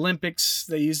in the Olympics.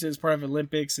 They used it as part of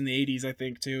Olympics in the 80s, I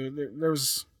think, too. There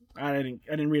was I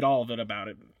didn't read all of it about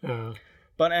it.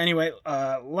 But anyway,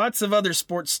 lots of other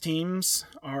sports teams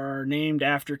are named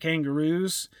after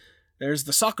kangaroos. There's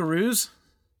the Socceroos.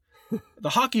 The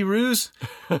Hockey-roos.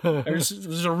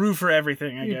 There's a roo for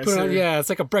everything, I guess. It's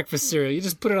like a breakfast cereal. You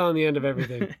just put it on the end of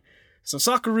everything. So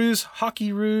Socceroos,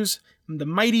 Hockey-roos, the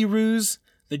Mighty-roos,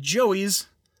 the Joeys,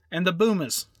 and the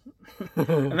Boomers.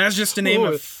 And that's just to name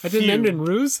a few. I didn't end in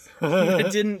roos?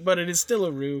 It didn't, but it is still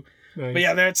a roo. Nice. But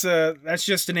yeah, that's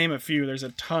just to name a few. There's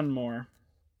a ton more.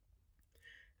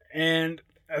 And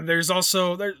there's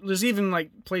also there's even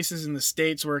like places in the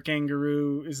States where a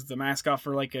kangaroo is the mascot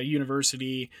for like a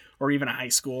university or even a high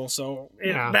school. So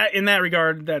in that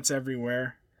regard, that's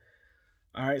everywhere.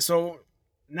 All right, so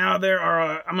now there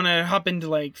are I'm gonna hop into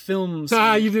like films.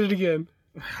 You did it again.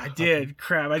 I did.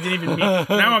 Crap, I didn't even mean.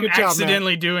 Now I'm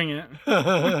accidentally doing it.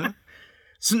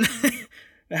 So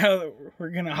now we're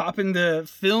gonna hop into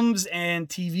films and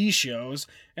TV shows,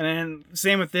 and then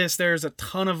same with this. There's a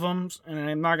ton of them, and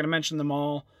I'm not gonna mention them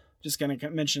all. Just gonna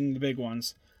mention the big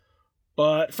ones.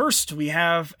 But first, we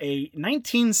have a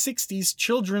 1960s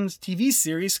children's TV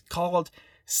series called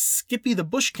Skippy the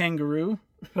Bush Kangaroo.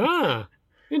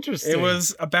 Interesting. It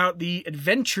was about the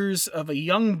adventures of a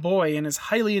young boy and his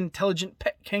highly intelligent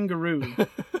pet kangaroo.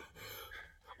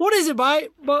 What is it,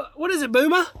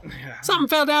 Boomer? Something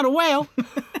fell down a well.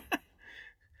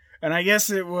 And I guess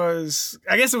it was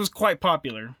quite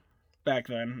popular back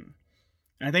then.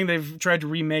 I think they've tried to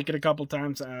remake it a couple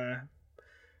times,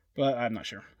 but I'm not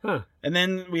sure. And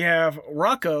then we have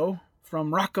Rocco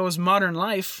from Rocco's Modern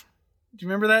Life. Do you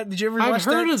remember that? Did you ever watch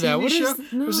that TV show?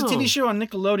 No. It was a TV show on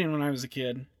Nickelodeon when I was a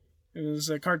kid. It was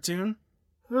a cartoon.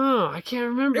 Oh, I can't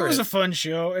remember. It was a fun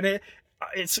show, and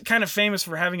it's kind of famous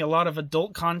for having a lot of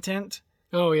adult content.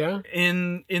 Oh yeah.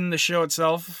 in the show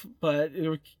itself, but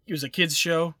it was a kids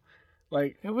show.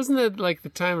 Like, It wasn't that like the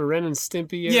time of Ren and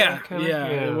Stimpy era, yeah, kinda? yeah,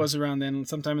 it was around then,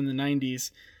 sometime in the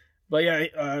 90s. But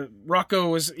yeah, Rocco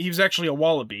was actually a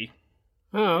wallaby.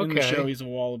 Oh, In the show, okay. he's a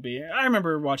wallaby. I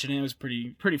remember watching it. It was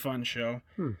a pretty fun show.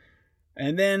 Hmm.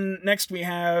 And then next we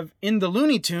have in the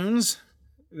Looney Tunes,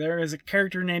 there is a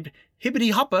character named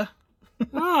Hippity Hoppa.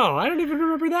 Oh, I don't even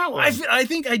remember that one. I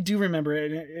think I do remember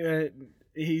it.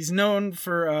 He's known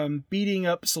for beating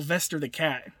up Sylvester the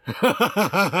cat.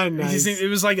 Nice. It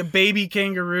was like a baby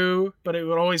kangaroo, but it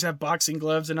would always have boxing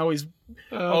gloves and always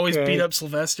Okay. beat up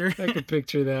Sylvester. I could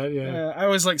picture that, yeah. I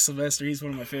always like Sylvester. He's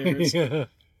one of my favorites. Yeah.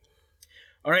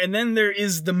 All right, and then there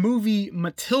is the movie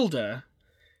Matilda.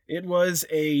 It was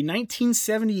a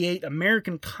 1978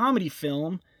 American comedy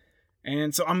film,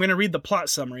 and so I'm going to read the plot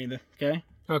summary, okay?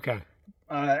 Okay.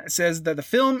 It says that the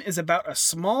film is about a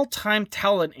small-time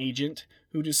talent agent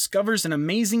who discovers an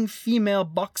amazing female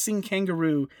boxing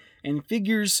kangaroo and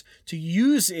figures to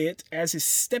use it as his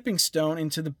stepping stone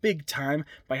into the big time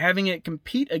by having it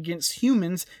compete against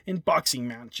humans in boxing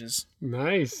matches.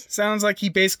 Nice. Sounds like he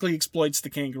basically exploits the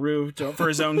kangaroo for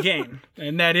his own gain,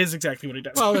 and that is exactly what he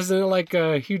does. Well, isn't it like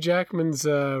Hugh Jackman's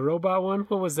robot one?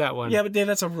 What was that one? Yeah, but Dave,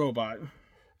 that's a robot.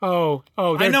 Oh,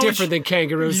 I they're know different than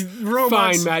kangaroos.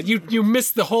 robots- Fine, Matt. You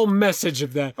missed the whole message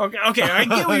of that. Okay, I get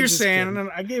what I'm you're just saying.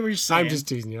 kidding. I get what you're saying. I'm just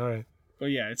teasing you. All right.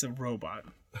 But yeah, it's a robot.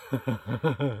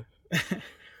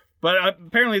 But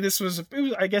apparently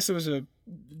I guess it was a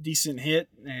decent hit,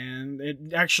 and it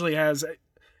actually has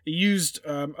used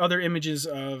other images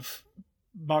of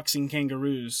boxing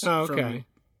kangaroos Oh, okay.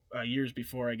 from years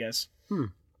before, I guess. Hmm.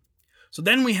 So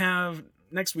then we have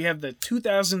the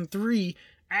 2003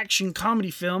 action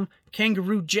comedy film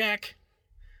Kangaroo Jack.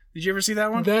 Did you ever see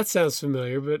that one? That sounds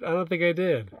familiar, but I don't think I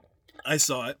did. I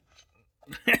saw it.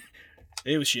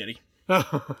 It was shitty.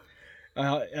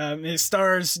 Oh, It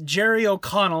stars Jerry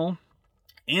O'Connell,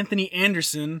 Anthony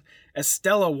Anderson,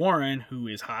 Estella Warren, who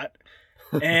is hot,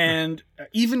 and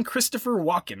even Christopher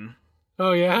Walken.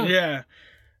 oh yeah? Yeah.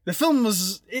 The film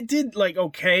did like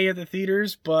okay at the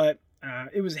theaters, but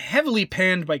it was heavily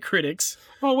panned by critics.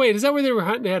 Oh, wait. Is that where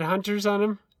they had hunters on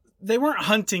him? They weren't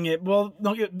hunting it. Well,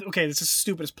 no, okay, this is the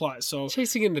stupidest plot. So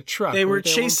Chasing in the truck. they were weren't at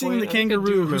one chasing point? the I think I do kangaroo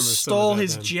who remember some of stole that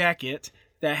his then. jacket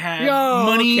that had Oh,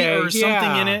 money okay, or something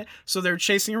yeah. in it. So they're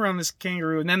chasing around this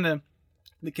kangaroo, and then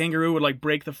the kangaroo would like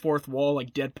break the fourth wall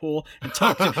like Deadpool and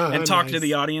talk to Nice.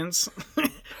 the audience.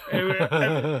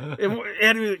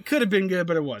 It could have been good,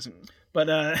 but it wasn't.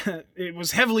 But it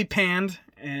was heavily panned,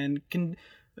 and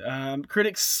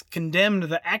critics condemned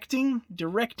the acting,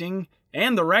 directing,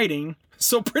 and the writing.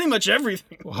 So pretty much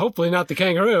everything. Well, hopefully not the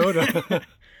kangaroo.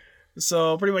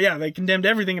 So pretty much, yeah, they condemned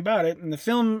everything about it. And the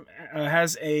film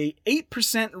has a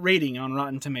 8% rating on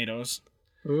Rotten Tomatoes.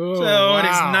 Ooh, So wow. it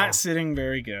is not sitting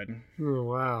very good. Oh,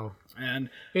 wow. And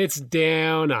It's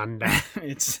down under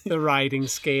it's the writing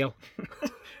scale.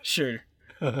 sure.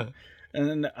 And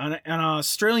an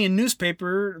Australian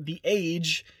newspaper, The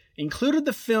Age, included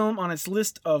the film on its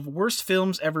list of worst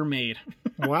films ever made.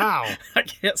 Wow. I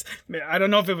guess. I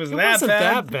don't know if it was It that wasn't bad.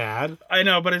 that bad. I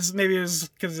know, but maybe it was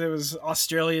because it was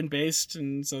Australian based,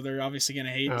 and so they're obviously going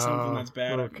to hate something Oh, that's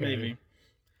bad. okay. Maybe.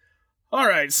 All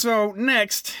right, so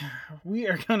next we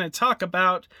are going to talk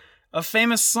about a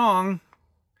famous song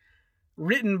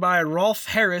written by Rolf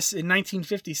Harris in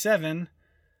 1957.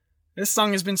 This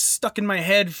song has been stuck in my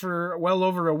head for well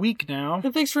over a week now.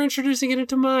 And thanks for introducing it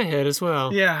into my head as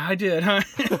well. Yeah, I did, huh?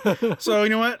 So, you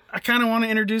know what? I kind of want to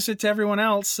introduce it to everyone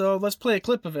else, so let's play a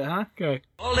clip of it, huh? Okay.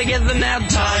 All together now,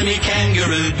 tiny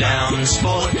kangaroo down,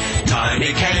 sport.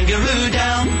 Tiny kangaroo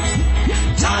down.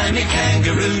 Tiny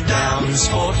kangaroo down,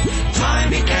 sport.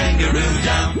 Tiny kangaroo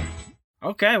down.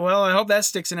 Okay, well, I hope that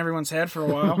sticks in everyone's head for a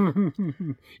while.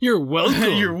 You're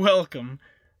welcome. You're welcome.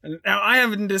 Now, I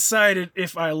haven't decided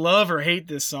if I love or hate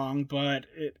this song, but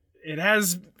it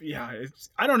has,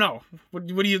 I don't know. What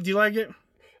do you like it?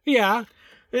 Yeah,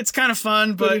 It's kind of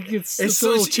fun, but but it's a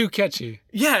little too catchy.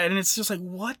 yeah, and it's just like,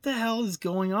 what the hell is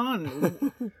going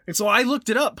on? And so I looked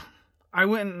it up. I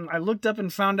went and I looked up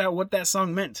and found out what that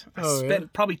song meant. I Oh, yeah?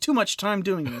 spent probably too much time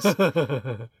doing this.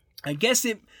 I guess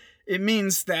it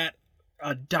means that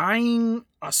a dying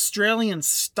Australian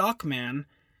stockman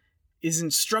is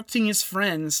instructing his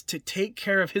friends to take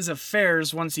care of his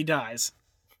affairs once he dies.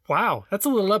 Wow, that's a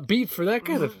little upbeat for that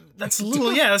kind of. That's a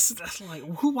little, yeah, that's like,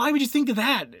 why would you think of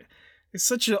that? It's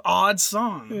such an odd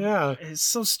song. Yeah. It's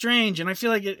so strange, and I feel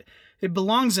like it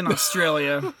belongs in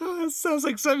Australia. That sounds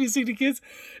like something you see to kids.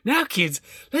 Now, kids,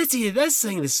 let's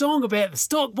sing the song about the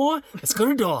stock boy that's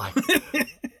gonna die.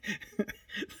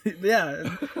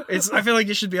 Yeah, I feel like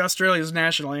it should be Australia's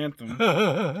national anthem.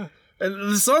 And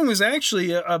the song was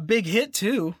actually a big hit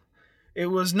too. It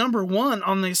was number 1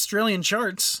 on the Australian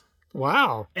charts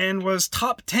Wow. and was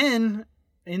top 10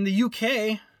 in the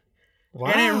UK.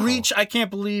 Wow. And I can't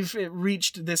believe it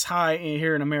reached this high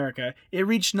here in America. It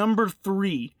reached number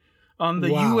 3 on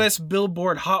the Wow. US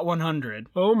Billboard Hot 100.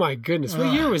 Oh my goodness.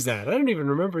 What year was that? I don't even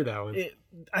remember that one.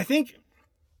 I think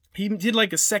he did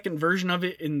like a second version of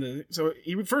it so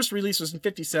he first released was in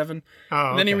 57. Oh,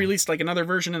 And then he okay. released like another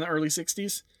version in the early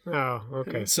 60s. Oh,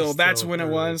 okay. So that's still when it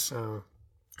early. was. Oh.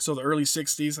 So the early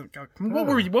 60s. What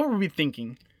were we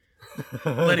thinking?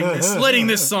 letting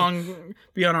this song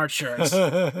be on our charts.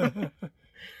 Yeah,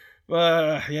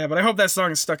 but I hope that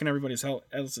song is stuck in everybody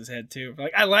else's head too.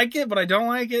 Like, I like it, but I don't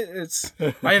like it.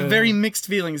 I have very mixed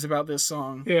feelings about this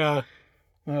song. Yeah.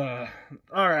 All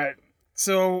right,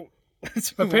 so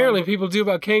let's move Apparently on. people do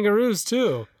about kangaroos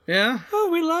too. Yeah. Oh,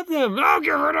 we love them. Oh,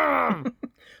 get rid of them.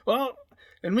 Well,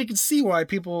 and we can see why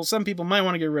some people might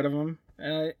want to get rid of them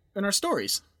in our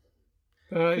stories.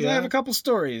 'Cause I have a couple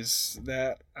stories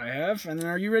that I have, and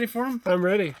are you ready for them? I'm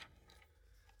ready.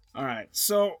 All right,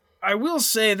 so I will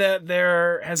say that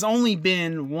there has only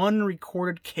been one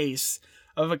recorded case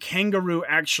of a kangaroo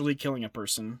actually killing a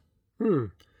person.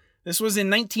 This was in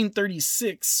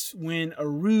 1936 when a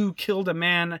roo killed a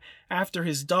man after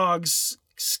his dogs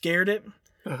scared it.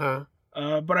 Uh-huh.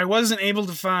 But I wasn't able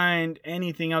to find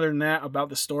anything other than that about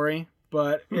the story.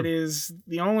 But it is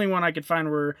the only one I could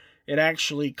find where it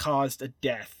actually caused a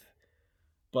death.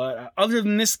 But other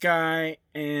than this guy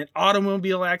and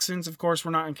automobile accidents, of course,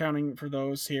 we're not accounting for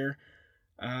those here.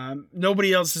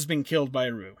 Nobody else has been killed by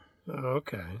a roo.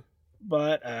 Okay.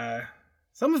 But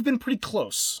some have been pretty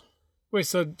close. Wait,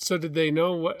 so did they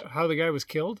know how the guy was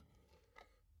killed?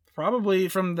 Probably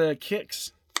from the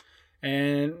kicks.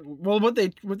 And well, what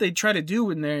they try to do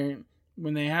when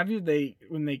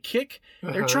they kick,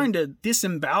 they're trying to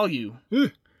disembowel you.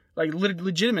 Like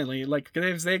legitimately, like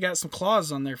they got some claws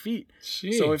on their feet.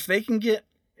 Gee. So if they can get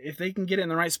it in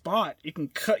the right spot, you can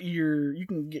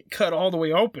get cut all the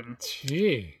way open.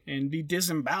 Gee. And be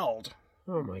disemboweled.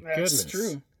 Oh my That's goodness.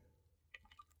 true.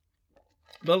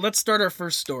 But let's start our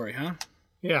first story, huh?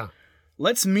 Yeah.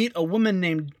 Let's meet a woman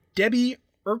named Debbie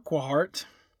Urquhart.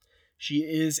 She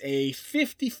is a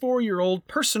 54-year-old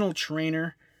personal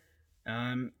trainer.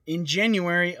 In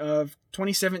January of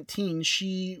 2017,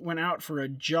 she went out for a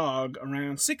jog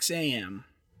around 6 a.m.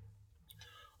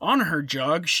 On her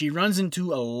jog, she runs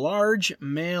into a large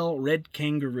male red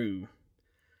kangaroo.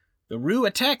 The roo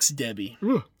attacks Debbie,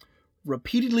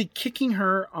 repeatedly kicking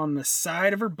her on the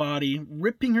side of her body,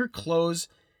 ripping her clothes,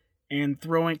 and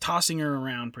tossing her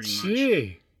around pretty much.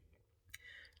 Gee.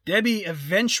 Debbie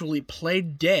eventually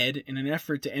played dead in an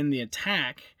effort to end the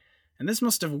attack, and this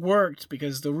must have worked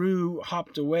because the roo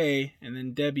hopped away and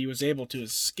then Debbie was able to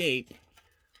escape.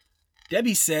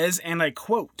 Debbie says, and I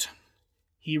quote,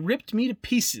 "He ripped me to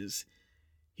pieces.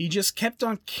 He just kept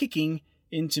on kicking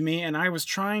into me and I was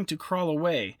trying to crawl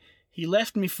away. He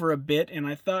left me for a bit and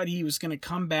I thought he was going to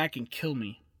come back and kill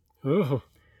me." Oh.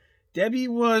 Debbie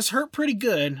was hurt pretty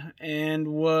good and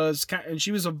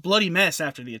she was a bloody mess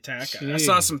after the attack. Gee. I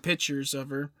saw some pictures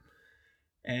of her.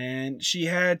 And she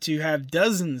had to have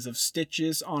dozens of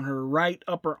stitches on her right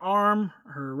upper arm,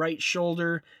 her right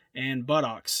shoulder, and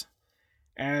buttocks,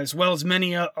 as well as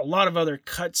a lot of other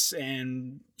cuts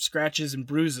and scratches and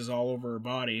bruises all over her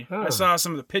body. Oh. I saw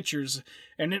some of the pictures,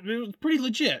 and it was pretty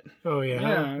legit. Oh, yeah?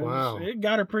 Yeah, Wow. it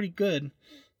got her pretty good.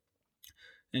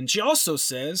 And she also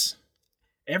says,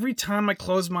 "Every time I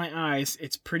close my eyes,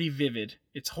 it's pretty vivid.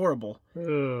 It's horrible.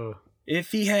 Oh.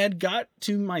 If he had got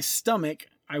to my stomach,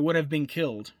 I would have been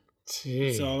killed."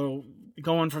 Gee. So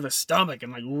going for the stomach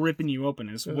and like ripping you open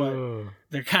is what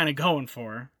they're kind of going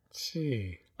for.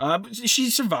 Gee. But she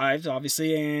survived,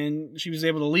 obviously, and she was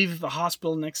able to leave the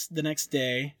hospital the next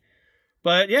day.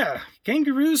 But yeah,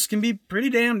 kangaroos can be pretty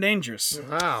damn dangerous.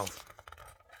 Wow.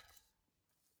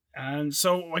 And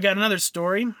so I got another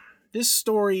story. This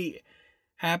story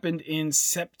happened in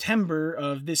September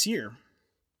of this year.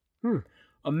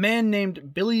 A man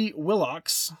named Billy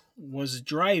Willocks was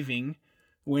driving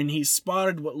when he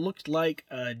spotted what looked like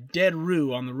a dead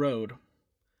roo on the road.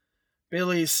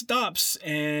 Billy stops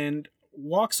and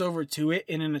walks over to it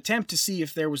in an attempt to see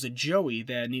if there was a joey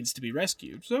that needs to be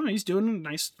rescued. So he's doing a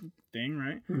nice thing,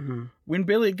 right? Mm-hmm. When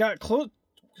Billy got close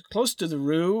to the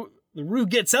roo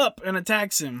gets up and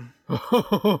attacks him.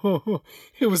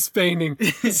 It was feigning.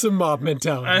 It's a mob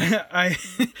mentality.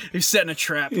 He's setting a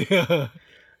trap. Yeah.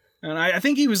 And I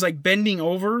think he was like bending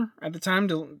over at the time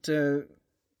to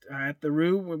at the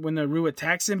Roo when the Roo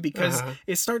attacks him because Uh-huh.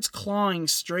 it starts clawing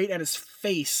straight at his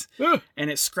face Ugh. and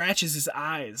it scratches his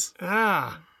eyes.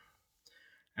 Ah.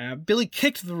 Billy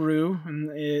kicked the Roo and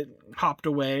it hopped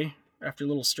away after a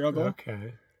little struggle.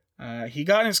 Okay. He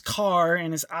got in his car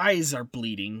and his eyes are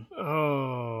bleeding.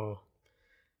 Oh.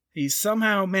 He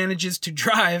somehow manages to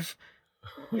drive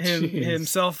Jeez.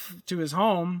 himself to his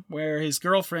home where his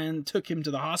girlfriend took him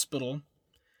to the hospital.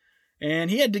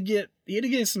 And he had to get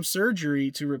some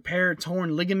surgery to repair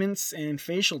torn ligaments and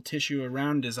facial tissue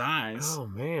around his eyes. Oh,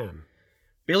 man.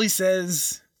 Billy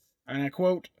says, and I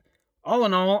quote, "All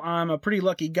in all, I'm a pretty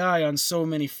lucky guy on so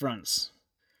many fronts.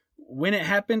 When it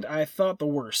happened, I thought the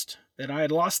worst, that I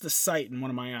had lost the sight in one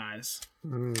of my eyes."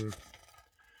 Mm.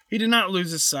 He did not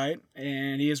lose his sight,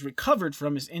 and he has recovered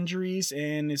from his injuries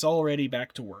and is already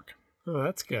back to work. Oh,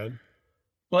 that's good.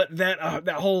 But that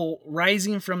whole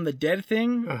rising from the dead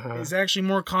thing Uh-huh. is actually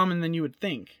more common than you would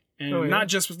think, and Oh, yeah? not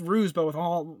just with Roos, but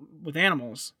with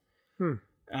animals. Hmm.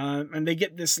 And they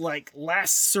get this like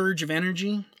last surge of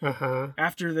energy Uh-huh.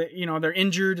 after they're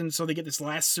injured, and so they get this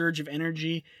last surge of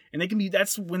energy, and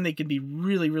that's when they can be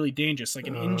really, really dangerous. Like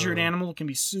an injured Oh. animal can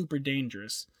be super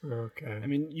dangerous. Okay. I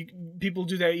mean, people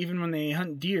do that even when they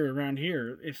hunt deer around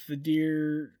here. If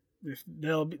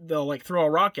they'll like throw a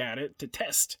rock at it to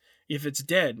test if it's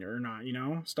dead or not,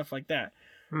 stuff like that.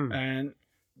 Hmm. And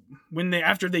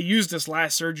after they use this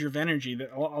last surge of energy,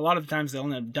 that a lot of the times they'll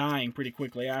end up dying pretty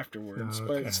quickly afterwards.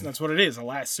 Okay. But that's what it is, a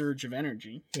last surge of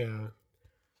energy. Yeah.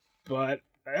 But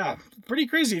yeah, pretty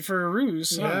crazy for a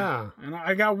ruse. Yeah. And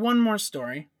I got one more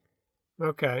story.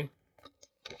 Okay.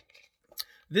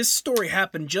 This story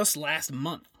happened just last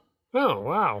month. Oh,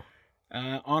 wow.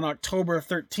 On October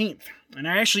 13th. And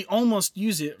I actually almost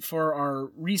used it for our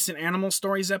recent animal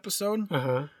stories episode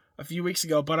Uh-huh. a few weeks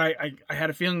ago, but I had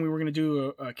a feeling we were going to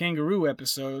do a kangaroo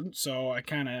episode, so I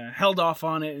kind of held off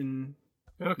on it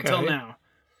Okay. until now.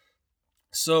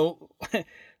 So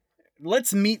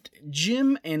let's meet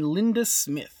Jim and Linda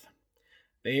Smith.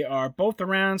 They are both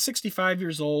around 65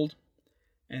 years old,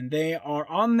 and they are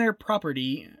on their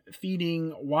property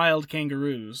feeding wild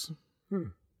kangaroos.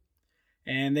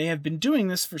 And they have been doing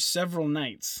this for several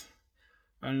nights.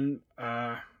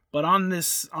 But on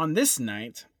this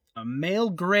night, a male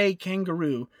gray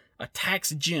kangaroo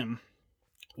attacks Jim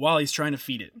while he's trying to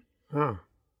feed it. Oh.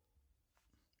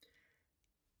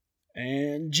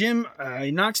 And Jim,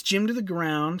 he knocks Jim to the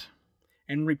ground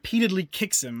and repeatedly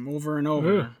kicks him over and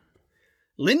over. Ugh.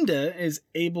 Linda is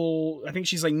able, I think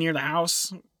she's like near the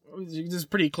house. This is a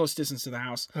pretty close distance to the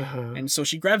house. Uh-huh. And so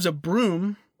she grabs a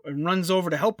broom and runs over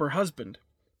to help her husband.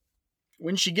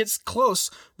 When she gets close,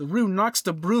 the Roo knocks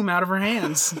the broom out of her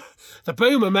hands The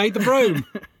boomer made the broom.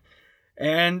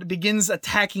 and begins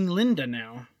attacking Linda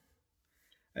now.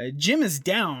 Jim is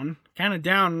down, kind of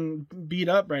down, beat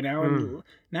up right now. And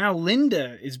now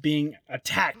Linda is being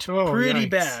attacked pretty yikes.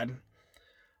 bad.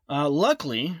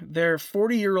 Luckily, their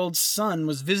 40-year-old son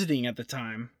was visiting at the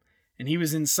time, and he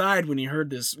was inside when he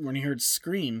heard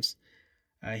screams.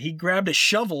 He grabbed a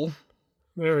shovel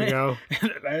There we go.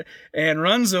 and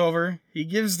runs over. He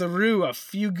gives the Roo a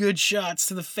few good shots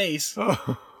to the face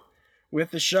Oh.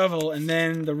 with the shovel, and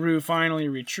then the Roo finally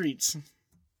retreats.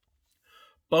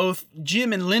 Both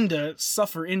Jim and Linda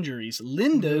suffer injuries.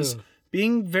 Linda's Ugh.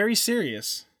 being very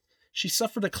serious. She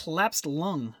suffered a collapsed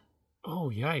lung. Oh,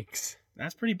 yikes.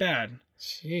 That's pretty bad.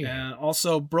 Gee.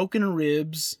 Also, broken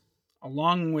ribs,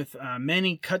 along with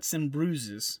many cuts and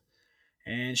bruises.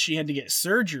 And she had to get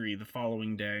surgery the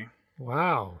following day.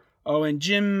 Wow. Oh, and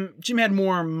Jim had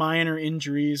more minor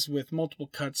injuries with multiple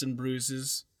cuts and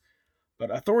bruises.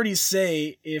 But authorities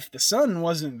say if the son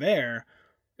wasn't there,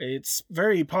 it's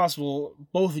very possible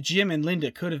both Jim and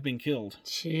Linda could have been killed.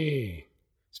 Gee.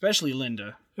 Especially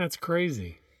Linda. That's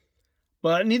crazy.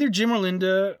 But neither Jim or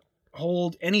Linda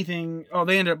hold anything... Oh,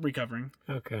 they ended up recovering.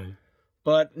 Okay.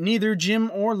 But neither Jim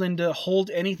or Linda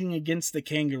hold anything against the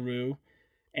kangaroo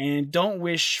and don't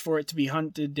wish for it to be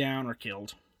hunted down or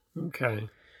killed. Okay.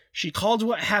 She called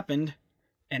what happened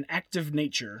an act of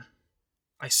nature.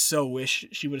 I so wish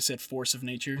she would have said force of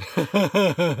nature.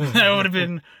 That would have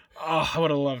been... Oh, I would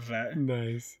have loved that.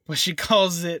 Nice. But she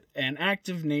calls it an act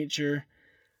of nature.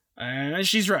 And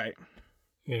she's right.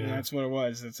 Yeah. That's what it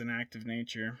was. It's an act of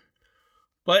nature.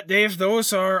 But Dave,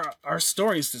 those are our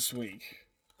stories this week.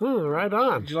 Right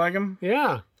on. Did you like them?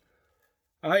 Yeah.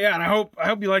 Yeah, and I hope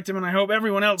you liked them, and I hope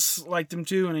everyone else liked them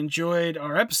too and enjoyed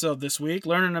our episode this week,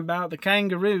 learning about the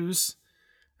kangaroos.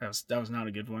 That was not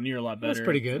a good one. You're a lot better. That's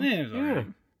pretty good. Yeah, it was all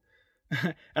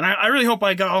right. And I really hope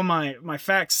I got all my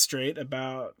facts straight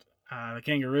about the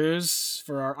kangaroos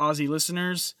for our Aussie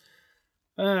listeners.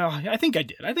 I think I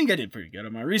did. I think I did pretty good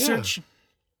on my research.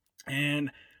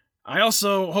 And I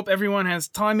also hope everyone has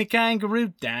Tommy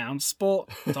Kangaroo down, sport.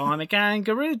 Tommy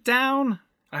Kangaroo down.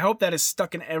 I hope that is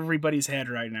stuck in everybody's head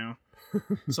right now,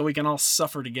 so we can all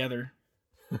suffer together.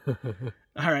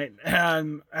 All right,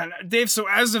 and Dave. So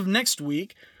as of next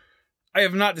week, I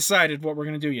have not decided what we're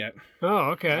gonna do yet.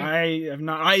 Oh, okay. I have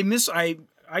not. I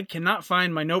cannot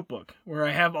find my notebook where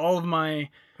I have all of my.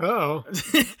 Oh.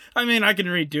 I mean, I can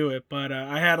redo it, but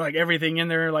I had like everything in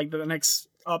there, like the next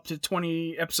up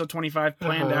to episode 25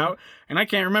 planned out, and I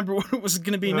can't remember what it was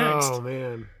going to be next. Oh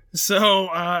man. So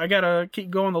I gotta keep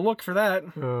going to look for that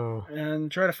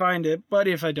and try to find it. But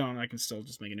if I don't, I can still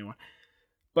just make a new one.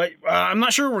 But I'm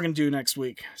not sure what we're gonna do next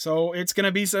week, so it's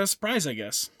gonna be a surprise, I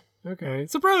guess. Okay,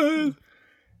 surprise.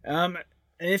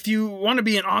 If you want to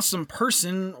be an awesome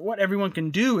person, what everyone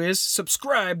can do is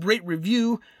subscribe, rate,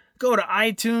 review, go to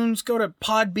iTunes, go to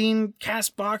Podbean,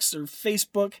 CastBox, or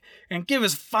Facebook, and give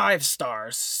us 5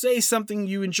 stars. Say something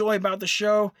you enjoy about the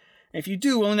show. If you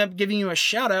do, we'll end up giving you a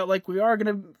shout out like we are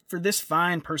going to for this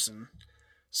fine person.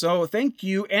 So thank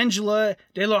you, Angela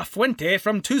De La Fuente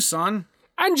from Tucson.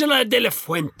 Angela De La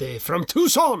Fuente from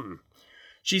Tucson.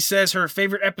 She says her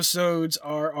favorite episodes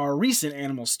are our recent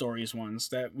Animal Stories ones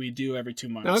that we do every 2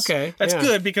 months. Okay. That's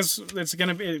good because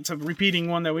it's a repeating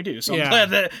one that we do. So I'm glad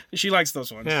that she likes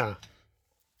those ones. Yeah.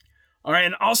 All right,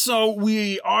 and also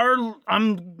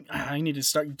I need to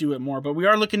start to do it more, but we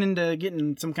are looking into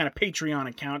getting some kind of Patreon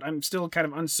account. I'm still kind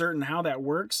of uncertain how that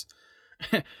works,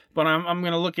 but I'm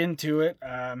going to look into it.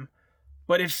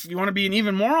 But if you want to be an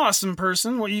even more awesome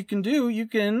person, what you can do, you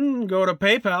can go to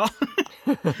PayPal.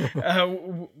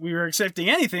 We were accepting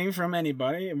anything from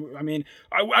anybody. I mean,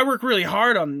 I work really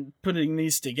hard on putting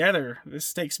these together.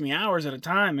 This takes me hours at a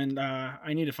time, and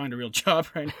I need to find a real job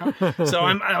right now. So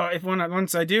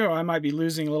once I do, I might be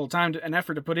losing a little time and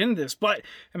effort to put in this. But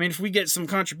I mean, if we get some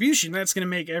contribution, that's going to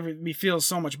make me feel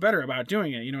so much better about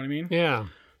doing it. You know what I mean? Yeah.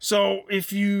 So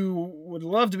if you would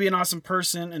love to be an awesome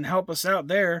person and help us out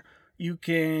there, you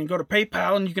can go to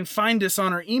PayPal and you can find us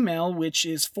on our email, which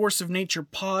is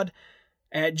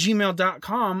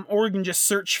forceofnaturepod@gmail.com, or you can just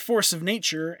search Force of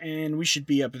Nature and we should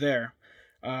be up there.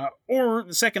 Or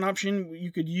the second option,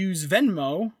 you could use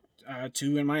Venmo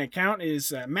and my account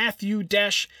is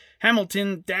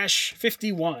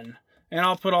Matthew-Hamilton-51. And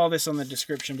I'll put all this on the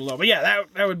description below. But yeah,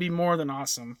 that would be more than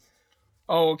awesome.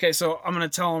 Oh, okay, so I'm going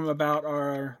to tell them about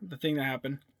the thing that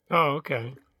happened. Oh,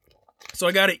 okay. So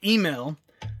I got an email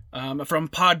from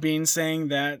Podbean saying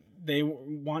that they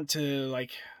want to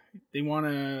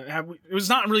have, it was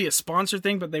not really a sponsor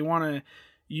thing, but they want to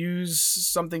use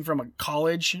something from a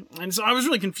college. And so I was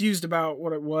really confused about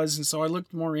what it was. And so I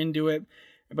looked more into it,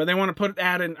 but they want to put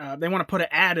an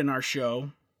ad in our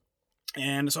show.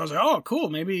 And so I was like, oh, cool.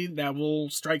 Maybe that will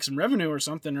strike some revenue or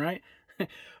something, right?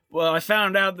 Well, I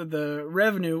found out that the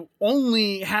revenue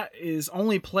only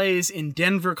plays in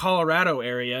Denver, Colorado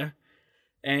area.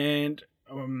 And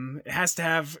it has to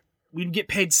have, we'd get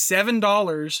paid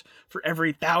 $7 for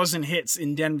every 1,000 hits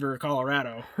in Denver,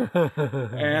 Colorado.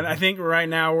 And I think right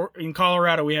now in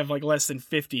Colorado we have like less than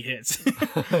 50 hits.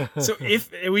 So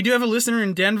if we do have a listener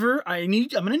in Denver, I'm going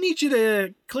to need you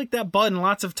to click that button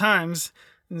lots of times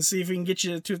and see if we can get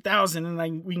you to 1,000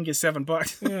 and we can get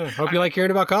 $7. Yeah, hope you like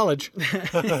hearing about college.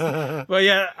 Well,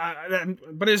 yeah,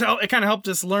 but it kind of helped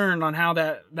us learn on how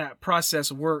that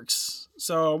process works.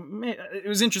 So it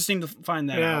was interesting to find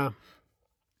that out.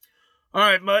 All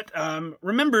right, but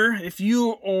remember, if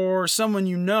you or someone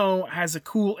you know has a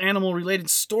cool animal-related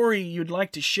story you'd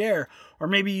like to share, or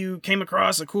maybe you came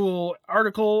across a cool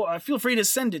article, feel free to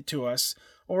send it to us.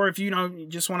 Or if you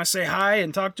just want to say hi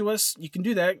and talk to us, you can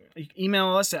do that. You can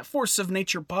email us at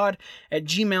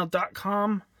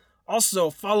forceofnaturepod@gmail.com. Also,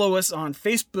 follow us on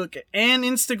Facebook and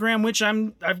Instagram, which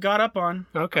I've got up on.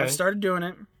 Okay. I've started doing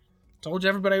it. Told you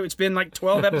everybody it's been like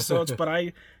 12 episodes, but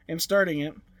I am starting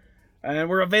it. And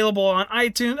we're available on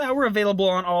iTunes. We're available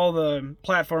on all the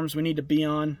platforms we need to be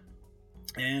on.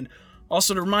 And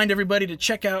also to remind everybody to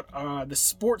check out the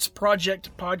Sports Project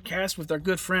podcast with our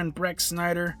good friend Breck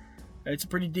Snyder. It's a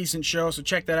pretty decent show, so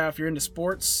check that out if you're into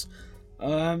sports.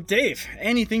 Dave,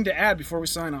 anything to add before we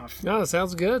sign off? No,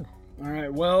 sounds good. All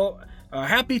right, well,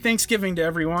 happy Thanksgiving to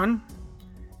everyone.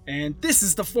 And this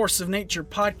is the Force of Nature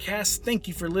podcast. Thank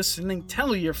you for listening.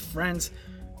 Tell your friends.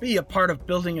 Be a part of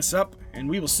building us up, and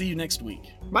we will see you next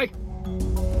week. Bye.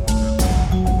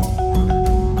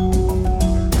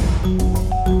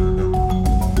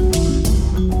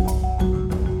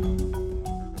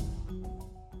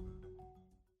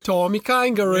 Tommy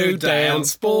Kangaroo down,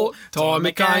 sport.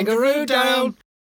 Tommy Kangaroo down.